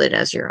labeled it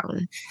as your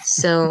own.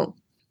 So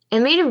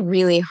it made it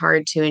really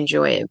hard to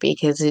enjoy it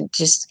because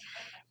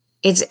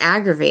it's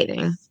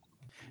aggravating.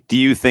 Do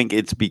you think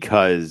it's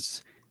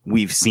because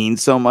we've seen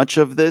so much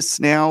of this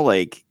now,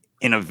 like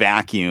in a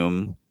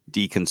vacuum,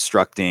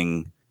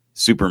 deconstructing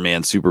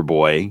Superman,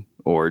 Superboy,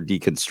 or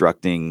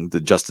deconstructing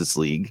the Justice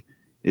League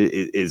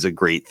is a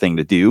great thing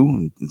to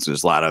do.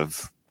 There's a lot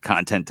of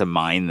content to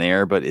mine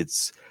there, but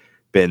it's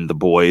been The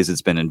Boys,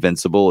 it's been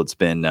Invincible, it's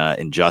been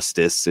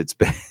Injustice, it's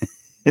been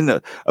in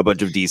a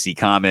bunch of DC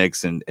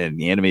comics and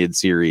the animated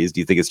series. Do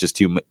you think it's just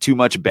too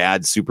much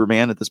bad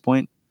Superman at this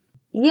point?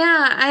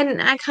 Yeah,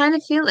 I kind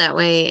of feel that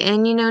way.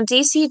 And,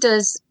 DC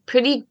does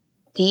pretty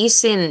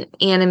decent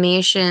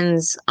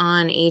animations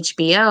on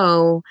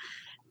HBO,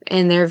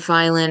 and they're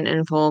violent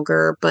and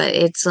vulgar, but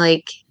it's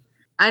like,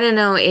 I don't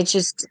know,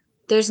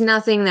 there's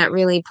nothing that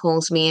really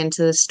pulls me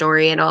into the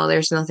story at all.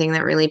 There's nothing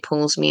that really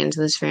pulls me into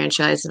this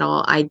franchise at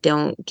all. I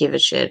don't give a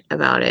shit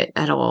about it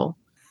at all.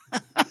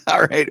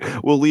 All right.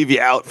 We'll leave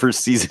you out for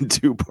season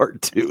 2,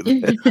 part 2.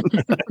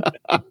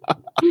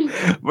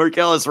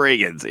 Marcellus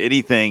Reagans,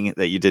 anything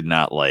that you did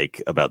not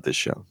like about this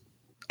show?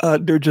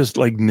 They're just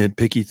like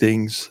nitpicky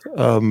things.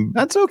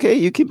 That's okay.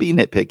 You can be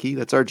nitpicky.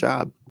 That's our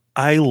job.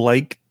 I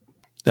like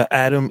the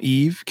Adam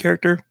Eve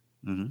character.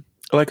 Mm-hmm.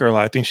 I like her a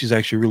lot. I think she's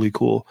actually really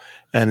cool.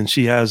 And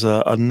she has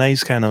a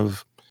nice kind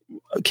of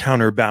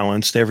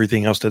counterbalance to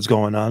everything else that's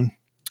going on.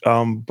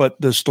 But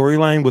the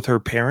storyline with her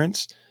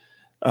parents,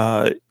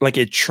 like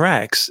it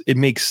tracks, it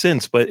makes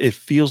sense, but it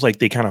feels like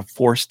they kind of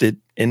forced it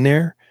in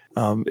there.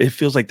 It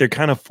feels like they're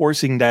kind of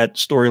forcing that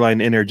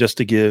storyline in there just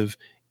to give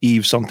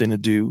Eve something to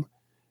do,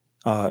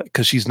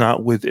 because she's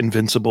not with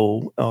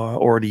Invincible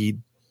or the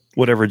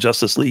whatever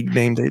Justice League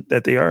name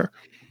that they are.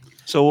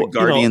 So the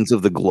Guardians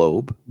of the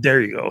Globe.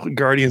 There you go,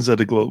 Guardians of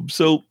the Globe.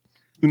 So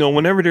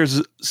whenever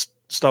there's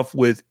stuff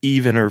with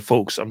Eve and her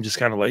folks, I'm just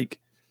kind of like,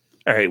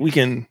 all right, we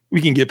can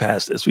get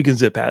past this. We can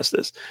zip past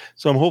this.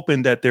 So I'm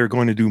hoping that they're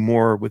going to do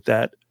more with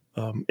that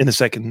in the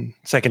second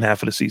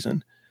half of the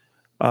season.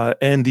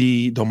 And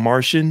the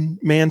Martian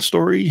Man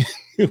story,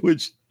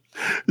 which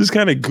is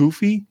kind of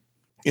goofy.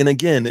 And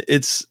again,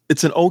 it's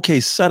an okay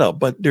setup,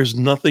 but there's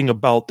nothing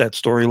about that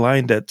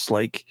storyline that's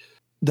like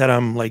that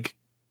I'm like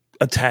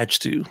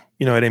attached to.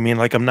 You know what I mean?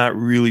 Like I'm not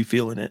really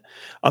feeling it.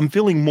 I'm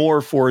feeling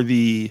more for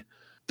the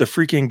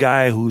freaking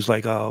guy who's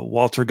like a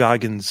Walter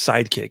Goggins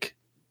sidekick,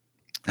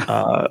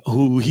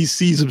 who he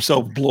sees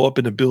himself blow up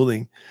in a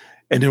building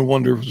and then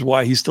wonders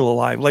why he's still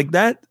alive. Like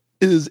that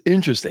is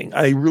interesting.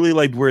 I really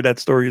like where that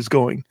story is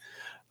going.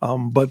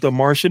 But the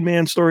Martian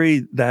Man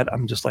story, that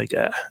I'm just like,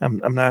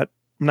 I'm not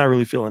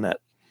really feeling that.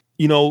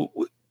 I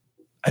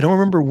don't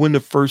remember when the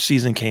first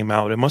season came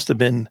out. It must have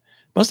been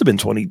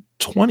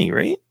 2020,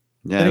 right?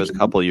 Yeah, it was a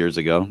couple of years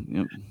ago.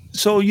 Yep.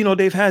 So,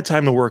 they've had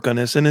time to work on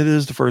this, and it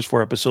is the first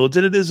 4 episodes,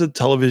 and it is a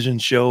television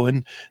show,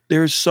 and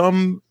there's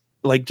some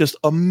like just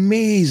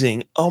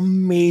amazing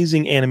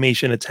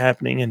animation that's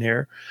happening in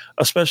here,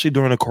 especially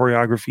during the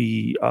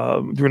choreography,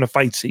 during the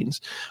fight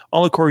scenes.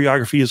 All the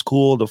choreography is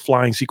cool. The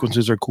flying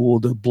sequences are cool.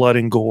 The blood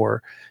and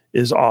gore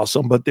is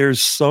awesome, but there's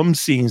some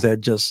scenes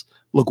that just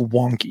look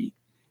wonky.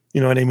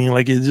 You know what I mean?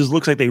 Like it just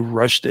looks like they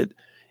rushed it,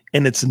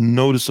 and it's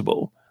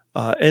noticeable.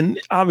 And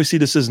obviously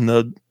this isn't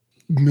a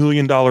 $1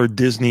 million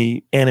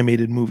Disney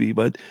animated movie,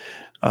 but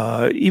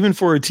even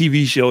for a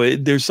TV show,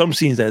 there's some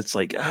scenes that's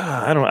like,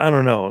 I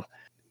don't know.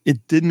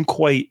 It didn't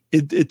quite,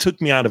 it took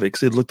me out of it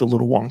because it looked a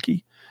little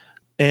wonky.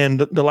 And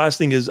the last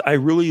thing is I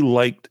really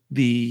liked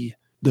the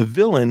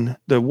villain,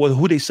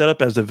 who they set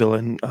up as the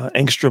villain,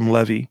 Angstrom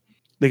Levy,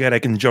 the guy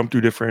that can jump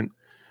through different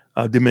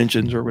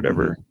dimensions or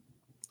whatever.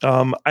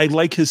 I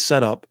like his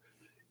setup,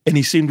 and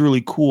he seemed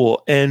really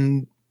cool.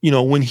 And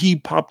when he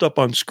popped up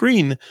on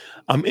screen,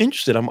 I'm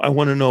interested. I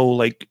want to know,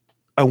 like,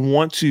 I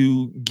want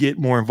to get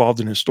more involved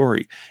in his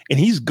story. And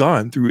he's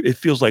gone through, it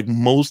feels like,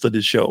 most of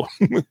the show.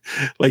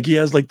 Like he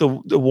has like the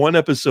one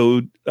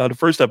episode, the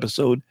first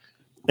episode,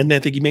 and then I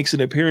think he makes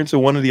an appearance in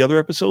one of the other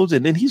episodes,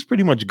 and then he's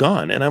pretty much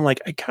gone. And I'm like,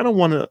 I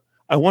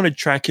want to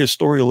track his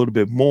story a little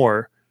bit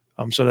more,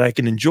 so that I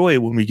can enjoy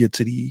it when we get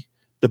to the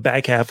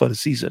back half of the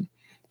season.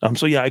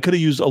 So yeah, I could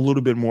have used a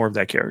little bit more of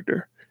that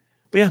character.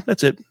 But yeah,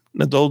 that's it.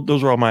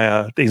 Those are all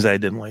my things that I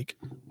didn't like.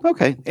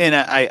 Okay, and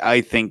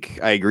I think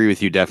I agree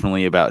with you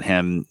definitely about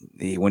him.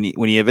 When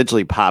he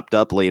eventually popped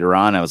up later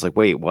on, I was like,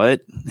 wait,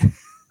 what?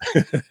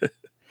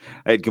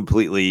 I had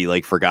completely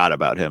like forgot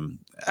about him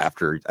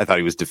after I thought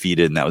he was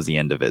defeated, and that was the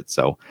end of it.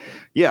 So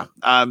yeah,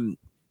 I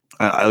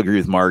agree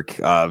with Mark.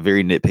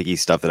 Very nitpicky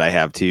stuff that I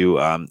have too.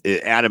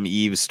 Adam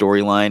Eve's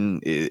storyline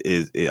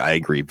is I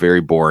agree, very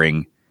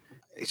boring.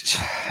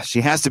 She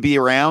has to be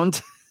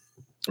around.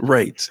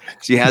 Right.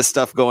 She has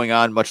stuff going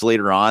on much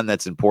later on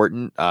that's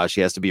important.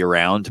 She has to be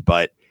around,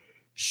 but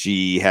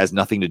she has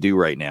nothing to do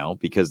right now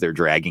because they're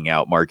dragging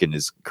out Mark and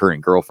his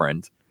current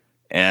girlfriend.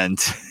 And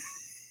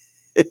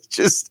it's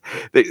just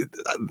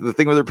the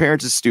thing with her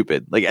parents is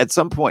stupid. Like at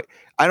some point,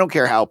 I don't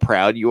care how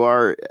proud you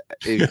are,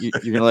 you're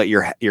going to let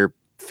your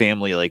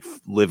family like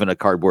live in a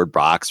cardboard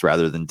box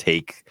rather than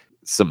take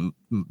some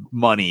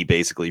money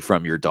basically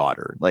from your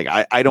daughter. Like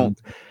I don't.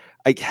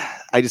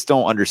 I just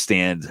don't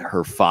understand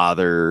her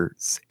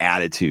father's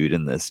attitude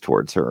in this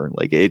towards her.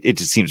 Like it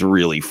just seems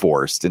really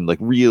forced and like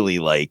really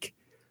like,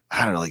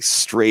 I don't know, like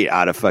straight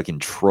out of fucking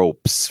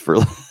tropes for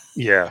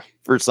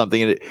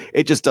something. And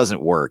it just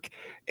doesn't work.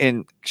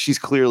 And she's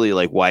clearly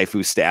like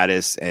waifu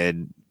status,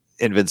 and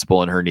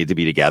Invincible and her need to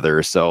be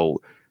together.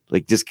 So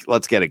like, just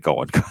let's get it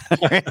going.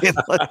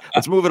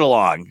 Let's move it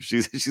along.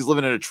 She's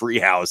living in a tree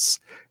house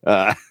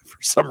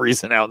for some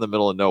reason out in the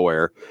middle of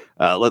nowhere.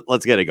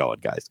 Let's get it going,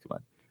 guys. Come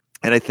on.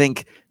 And I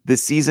think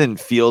this season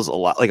feels a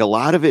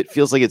lot of it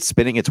feels like it's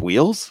spinning its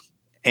wheels,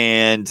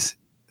 and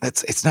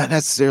it's not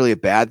necessarily a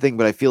bad thing,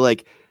 but I feel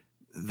like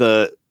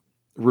the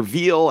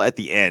reveal at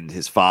the end,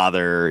 his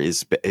father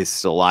is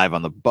still alive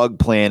on the bug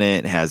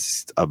planet,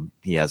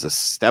 he has a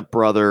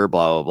stepbrother,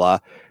 blah, blah, blah.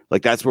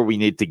 Like that's where we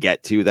need to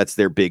get to. That's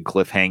their big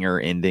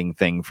cliffhanger ending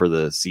thing for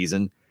the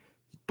season.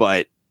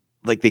 But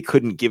like they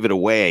couldn't give it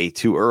away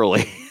too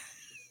early.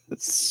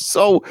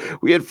 So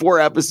we had 4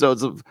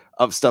 episodes of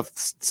stuff,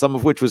 some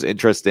of which was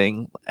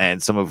interesting,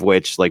 and some of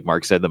which, like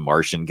Mark said, the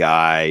Martian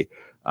guy.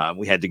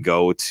 We had to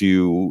go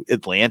to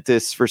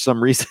Atlantis for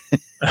some reason.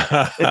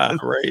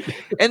 Right.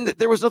 And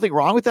there was nothing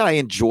wrong with that. I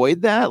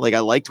enjoyed that. Like I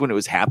liked when it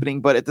was happening,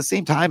 but at the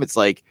same time, it's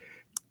like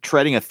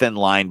treading a thin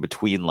line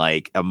between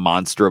like a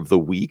Monster of the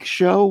Week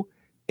show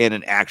and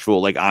an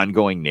actual like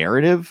ongoing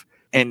narrative.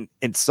 And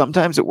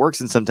sometimes it works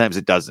and sometimes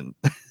it doesn't.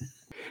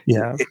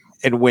 Yeah.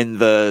 And when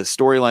the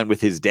storyline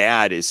with his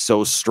dad is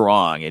so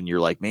strong and you're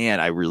like, man,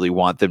 I really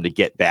want them to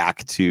get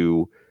back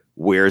to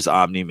where's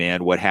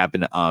Omni-Man, what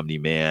happened to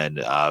Omni-Man,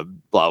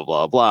 blah,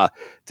 blah, blah,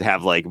 to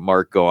have like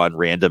Mark go on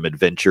random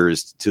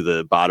adventures to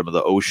the bottom of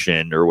the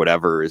ocean or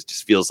whatever, it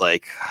just feels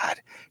like, God,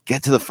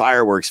 get to the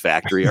fireworks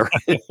factory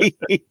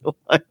already.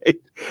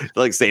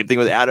 like same thing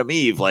with Adam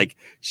Eve. Like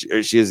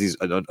she has these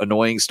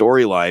annoying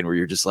storyline where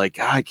you're just like,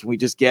 God, can we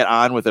just get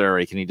on with it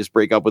already? Can he just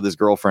break up with his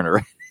girlfriend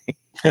already?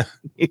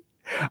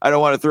 I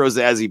don't want to throw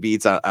Zazie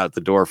Beetz out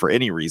the door for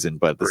any reason,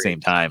 but at the same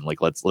time,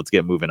 like let's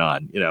get moving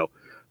on, you know.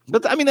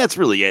 But I mean, that's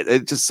really it.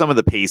 It's just some of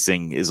the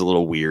pacing is a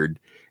little weird,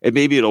 and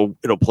maybe it'll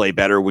play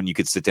better when you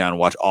could sit down and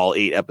watch all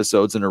 8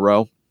 episodes in a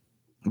row.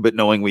 But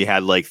knowing we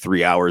had like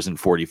 3 hours and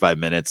 45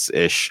 minutes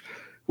ish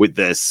with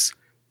this,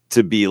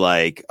 to be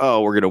like,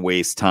 oh, we're gonna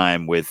waste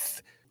time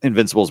with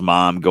Invincible's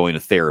mom going to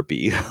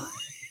therapy.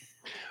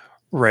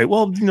 Right.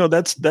 Well, you know,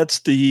 that's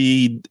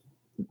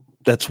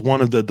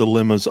one of the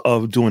dilemmas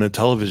of doing a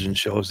television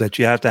show, is that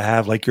you have to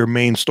have like your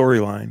main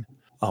storyline,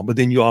 but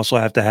then you also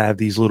have to have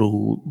these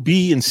little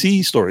B and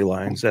C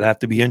storylines that have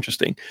to be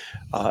interesting.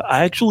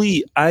 I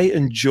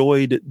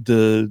enjoyed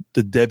the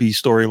Debbie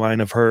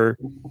storyline of her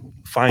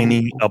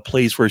finding a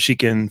place where she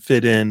can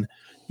fit in,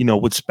 you know,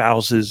 with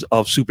spouses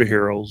of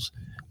superheroes,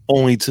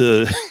 only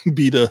to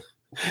be the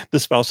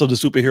spouse of the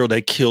superhero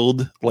that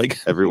killed like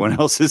everyone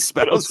else's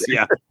spouse.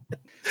 Yeah.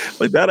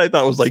 Like that, I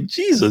thought was like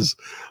Jesus.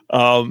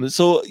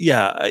 So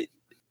yeah,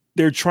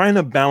 they're trying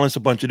to balance a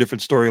bunch of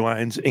different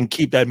storylines and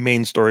keep that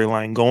main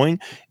storyline going.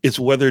 It's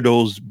whether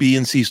those B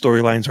and C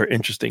storylines are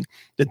interesting.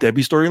 The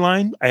Debbie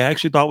storyline, I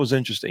actually thought was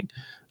interesting.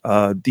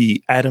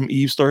 The Adam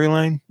Eve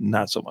storyline,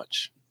 not so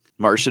much.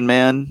 Martian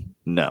Man,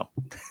 no.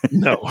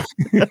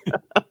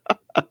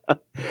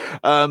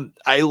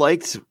 I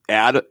liked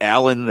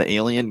Alan the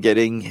alien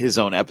getting his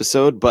own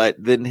episode, but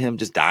then him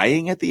just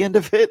dying at the end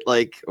of it,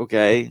 like,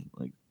 okay,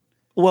 like.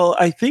 Well,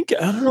 I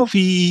don't know if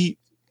he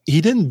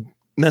didn't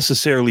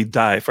necessarily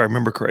die, if I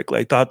remember correctly.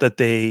 I thought that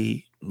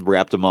they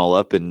wrapped him all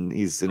up and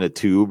he's in a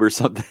tube or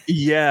something.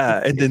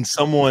 Yeah. And then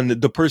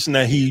the person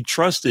that he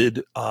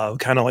trusted,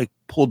 kind of like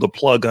pulled the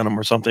plug on him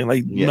or something,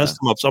 like messed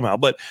him up somehow.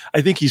 But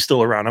I think he's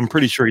still around. I'm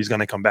pretty sure he's going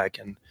to come back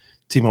and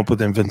team up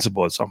with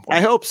Invincible at some point.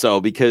 I hope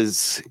so,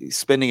 because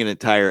spending an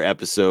entire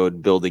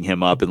episode building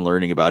him up and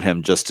learning about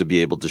him just to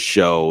be able to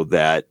show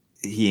that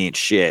he ain't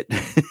shit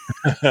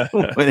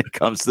when it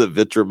comes to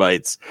the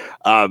Vitromites.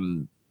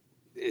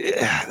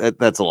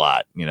 That's a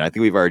lot. You know, I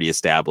think we've already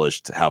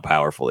established how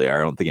powerful they are.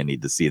 I don't think I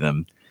need to see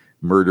them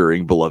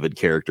murdering beloved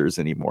characters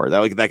anymore.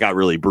 That got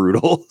really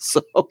brutal.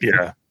 So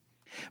yeah.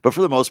 But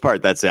for the most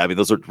part, that's it. I mean,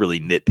 those are really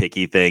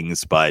nitpicky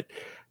things, but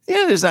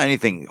yeah, there's not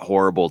anything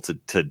horrible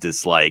to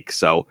dislike.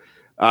 So,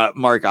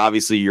 Mark,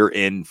 obviously you're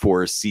in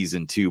for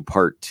season 2,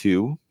 part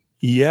 2.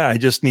 Yeah, I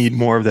just need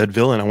more of that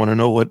villain. I want to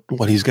know what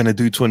he's going to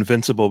do to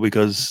Invincible,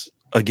 because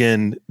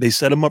again, they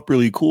set him up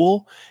really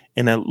cool,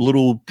 and that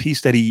little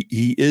piece that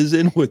he is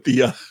in with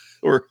the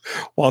or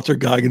Walter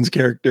Goggins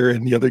character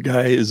and the other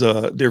guy is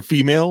they're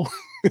female.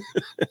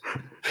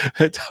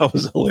 That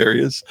was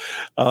hilarious.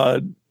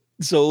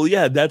 So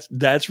yeah,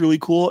 that's really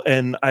cool,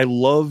 and I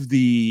love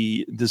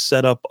the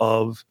setup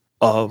of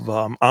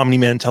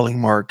Omni-Man telling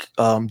Mark,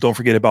 don't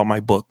forget about my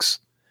books.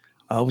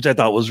 Which I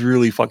thought was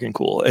really fucking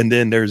cool. And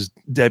then there's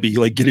Debbie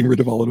like getting rid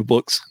of all of the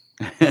books.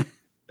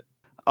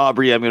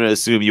 Aubrey, I'm going to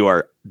assume you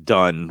are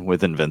done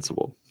with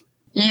Invincible.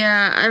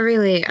 Yeah,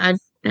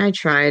 I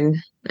tried.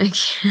 I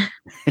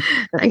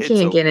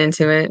can't get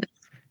into it.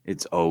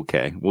 It's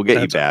okay. We'll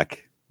get you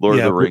back. Lord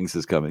of the Rings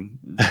is coming.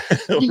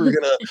 we're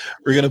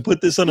gonna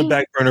put this on the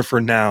back burner for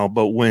now.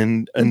 But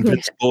when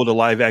Invincible, the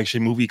live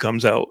action movie,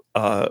 comes out,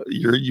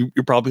 you're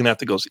probably gonna have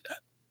to go see that.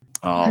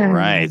 All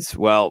right.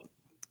 Well,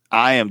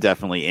 I am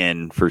definitely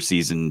in for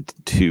season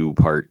 2,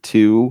 part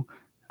 2.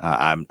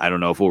 I don't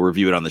know if we'll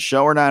review it on the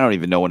show or not. I don't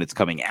even know when it's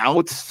coming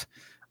out.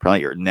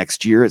 Probably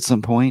next year at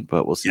some point,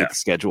 but we'll see what the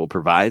schedule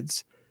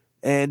provides.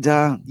 And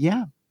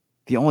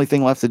the only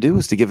thing left to do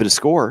is to give it a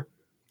score.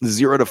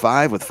 0 to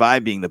 5, with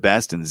 5 being the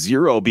best and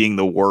 0 being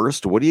the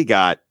worst. What do you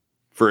got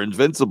for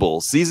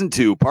Invincible season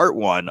 2, part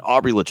 1?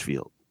 Aubrey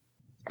Litchfield.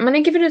 I'm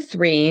gonna give it a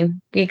 3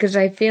 because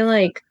I feel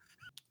like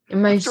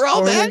after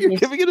all that, you're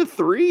giving it a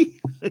 3.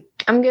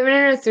 I'm giving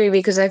it a 3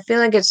 because I feel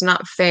like it's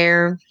not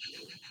fair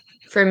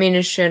for me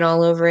to shit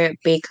all over it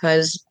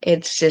because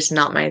it's just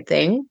not my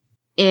thing.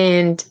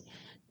 And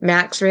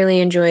Max really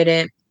enjoyed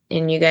it,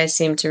 and you guys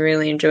seem to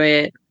really enjoy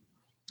it.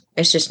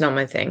 It's just not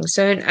my thing.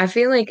 So I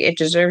feel like it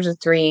deserves a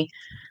 3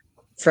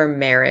 for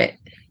merit.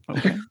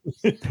 Okay.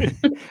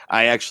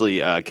 I actually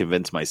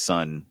convinced my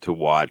son to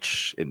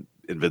watch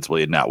Invincible.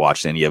 He had not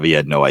watched any of it. He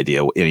had no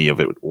idea any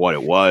of it, what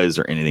it was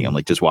or anything. I'm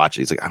like, just watch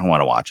it. He's like, I don't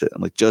want to watch it.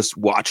 I'm like, just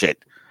watch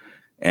it.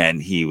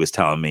 And he was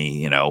telling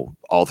me,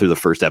 all through the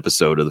first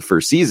episode of the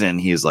first season,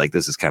 he was like,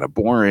 this is kind of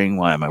boring.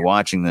 Why am I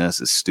watching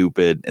this? It's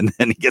stupid. And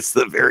then he gets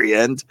to the very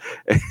end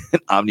and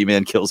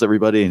Omni-Man kills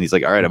everybody. And he's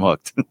like, all right, I'm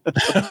hooked.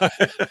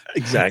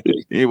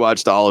 Exactly. He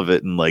watched all of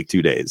it in like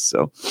 2 days.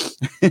 So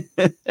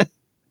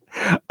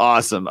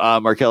awesome.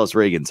 Marcellus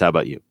Reagans, how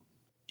about you?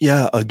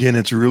 Yeah, again,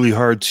 it's really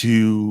hard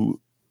to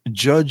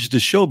judge the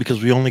show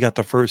because we only got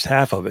the first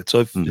half of it.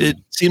 So it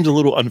seems a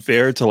little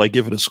unfair to like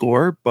give it a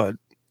score, but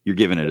you're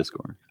giving it a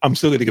score. I'm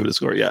still going to give it a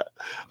score. Yeah.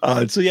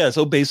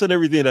 So based on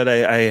everything that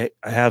I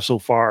have so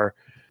far,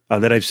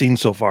 that I've seen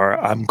so far,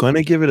 I'm going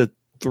to give it a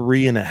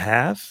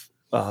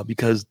 3.5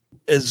 because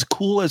as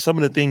cool as some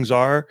of the things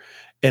are,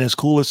 and as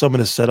cool as some of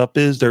the setup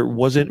is, there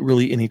wasn't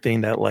really anything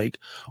that like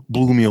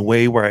blew me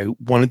away where I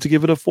wanted to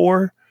give it a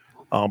 4.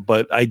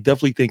 But I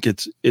definitely think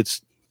it's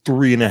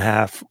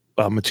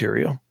 3.5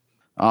 material.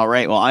 All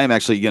right. Well, I am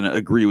actually going to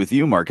agree with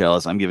you,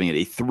 Marcellus. I'm giving it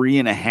a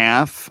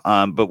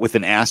 3.5, but with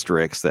an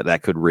asterisk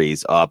that could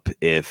raise up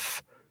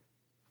if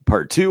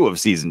part 2 of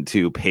season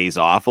 2 pays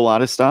off a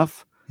lot of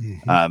stuff.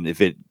 Mm-hmm.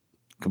 If it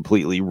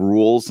completely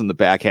rules in the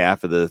back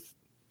half of the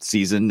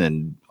season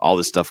and all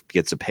this stuff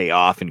gets to pay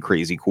off in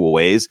crazy cool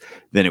ways,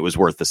 then it was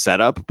worth the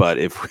setup. But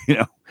if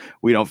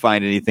we don't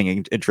find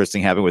anything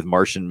interesting happening with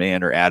Martian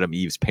Man or Adam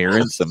Eve's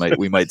parents,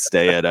 we might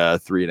stay at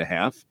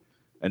 3.5.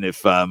 And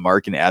if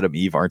Mark and Adam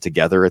Eve aren't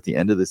together at the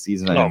end of the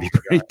season, I'm going to be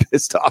pretty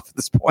pissed off at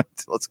this point.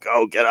 Let's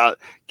go.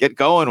 Get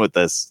going with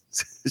this.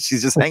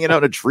 She's just hanging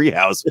out in a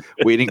treehouse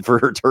waiting for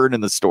her turn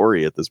in the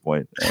story at this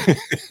point.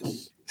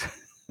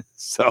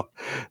 So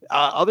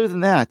other than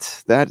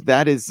that's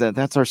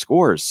our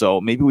scores. So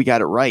maybe we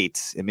got it right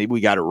and maybe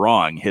we got it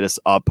wrong. Hit us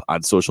up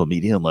on social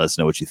media and let us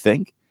know what you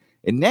think.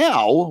 And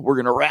now we're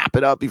going to wrap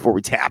it up. Before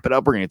we tap it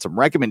up, we're going to get some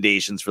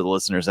recommendations for the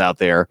listeners out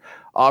there.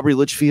 Aubrey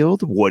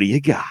Litchfield, what do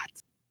you got?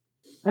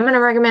 I'm going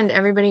to recommend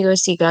everybody go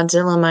see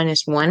Godzilla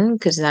 -1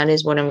 because that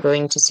is what I'm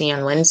going to see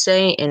on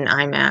Wednesday in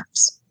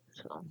IMAX.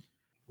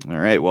 All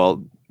right.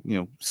 Well,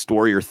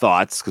 store your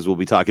thoughts because we'll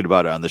be talking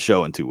about it on the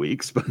show in 2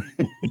 weeks.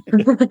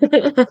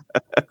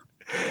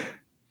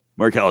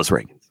 Marcellus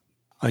Reagans.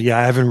 Yeah,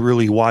 I haven't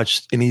really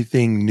watched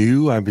anything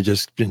new. I've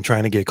just been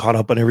trying to get caught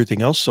up on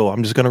everything else. So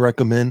I'm just going to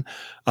recommend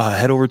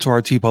head over to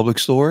our TeePublic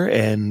store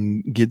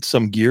and get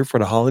some gear for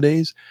the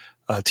holidays.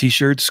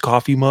 T-shirts,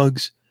 coffee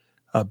mugs,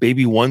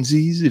 baby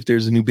onesies. If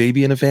there's a new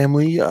baby in the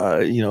family,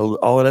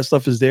 all of that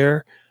stuff is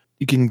there.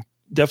 You can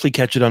definitely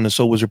catch it on the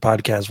Soul Wizard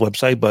podcast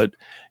website, but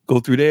go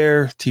through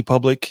there,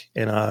 TeePublic,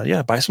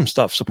 and buy some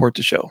stuff. Support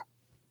the show.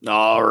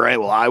 All right.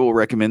 Well, I will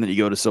recommend that you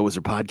go to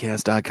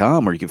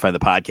soulwizardpodcast.com where you can find the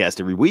podcast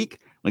every week.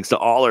 Links to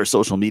all our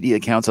social media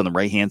accounts on the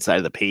right-hand side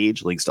of the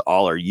page. Links to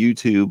all our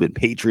YouTube and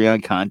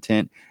Patreon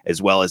content, as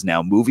well as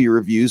now movie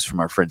reviews from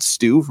our friend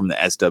Stu from the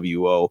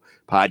SWO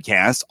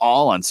podcast,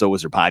 all on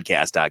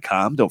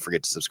soulwizardpodcast.com. Don't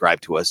forget to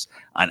subscribe to us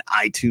on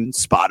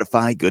iTunes,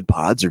 Spotify, Good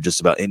Pods, or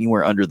just about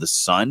anywhere under the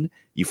sun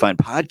you find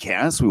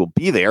podcasts. We will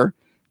be there.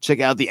 Check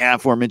out the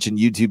aforementioned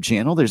YouTube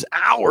channel. There's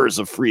hours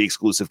of free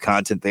exclusive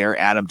content there.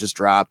 Adam just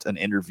dropped an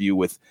interview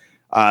with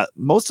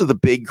most of the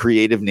big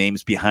creative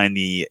names behind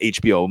the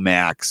HBO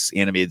Max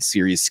animated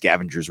series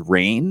Scavenger's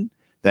Reign.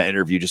 That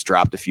interview just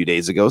dropped a few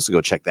days ago, so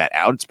go check that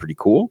out. It's pretty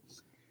cool.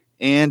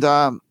 And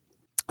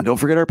don't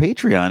forget our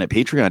Patreon at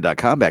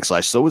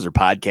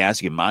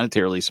patreon.com/SoulWizardPodcast. You can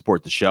monetarily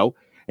support the show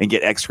and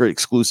get extra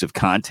exclusive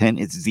content.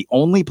 It's the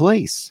only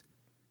place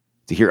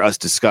to hear us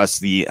discuss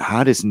the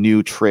hottest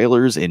new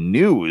trailers and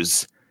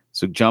news.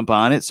 So jump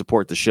on it,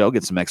 support the show,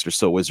 get some extra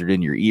Soul Wizard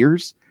in your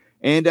ears.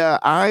 And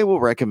I will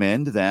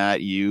recommend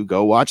that you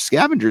go watch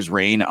Scavenger's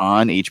Reign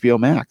on HBO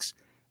Max,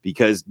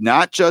 because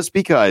not just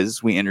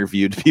because we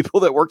interviewed people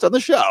that worked on the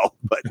show,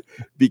 but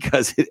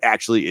because it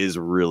actually is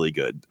really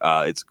good.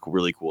 It's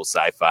really cool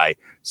sci-fi.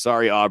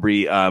 Sorry,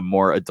 Aubrey,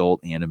 more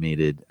adult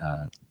animated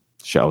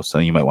show, so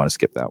you might want to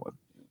skip that one.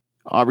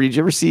 Aubrey, did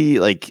you ever see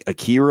like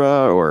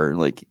Akira or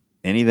like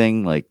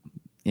anything like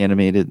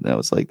animated that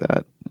was like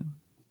that?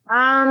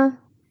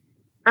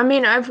 I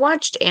mean, I've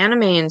watched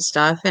anime and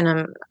stuff,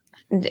 and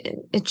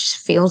it just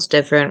feels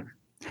different.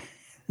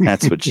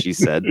 That's what she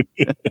said.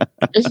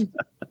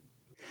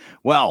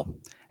 Well,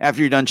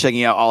 after you're done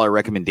checking out all our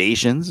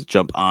recommendations,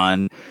 jump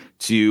on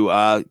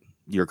to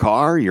your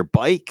car, your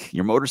bike,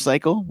 your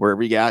motorcycle,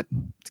 wherever you got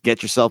to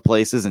get yourself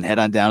places, and head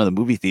on down to the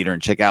movie theater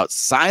and check out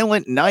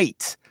Silent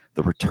Night,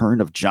 the return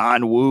of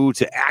John Woo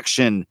to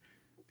action,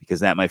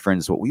 because that, my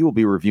friends, is what we will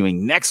be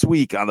reviewing next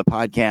week on the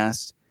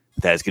podcast.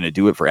 That is going to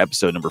do it for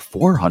episode number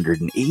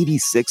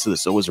 486 of the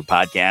Soul Wizard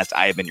podcast.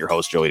 I have been your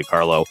host, Joey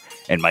DiCarlo,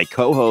 and my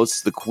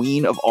co-host, the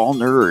queen of all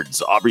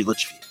nerds, Aubrey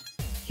Litchfield.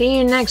 See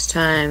you next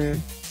time.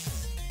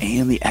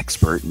 And the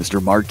expert, Mr.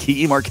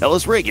 Marquis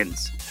Marcellus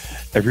Reagans.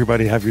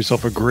 Everybody have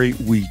yourself a great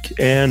week,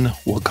 and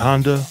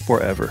Wakanda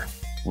forever.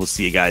 We'll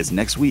see you guys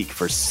next week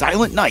for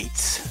Silent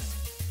Night.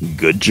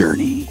 Good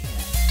journey.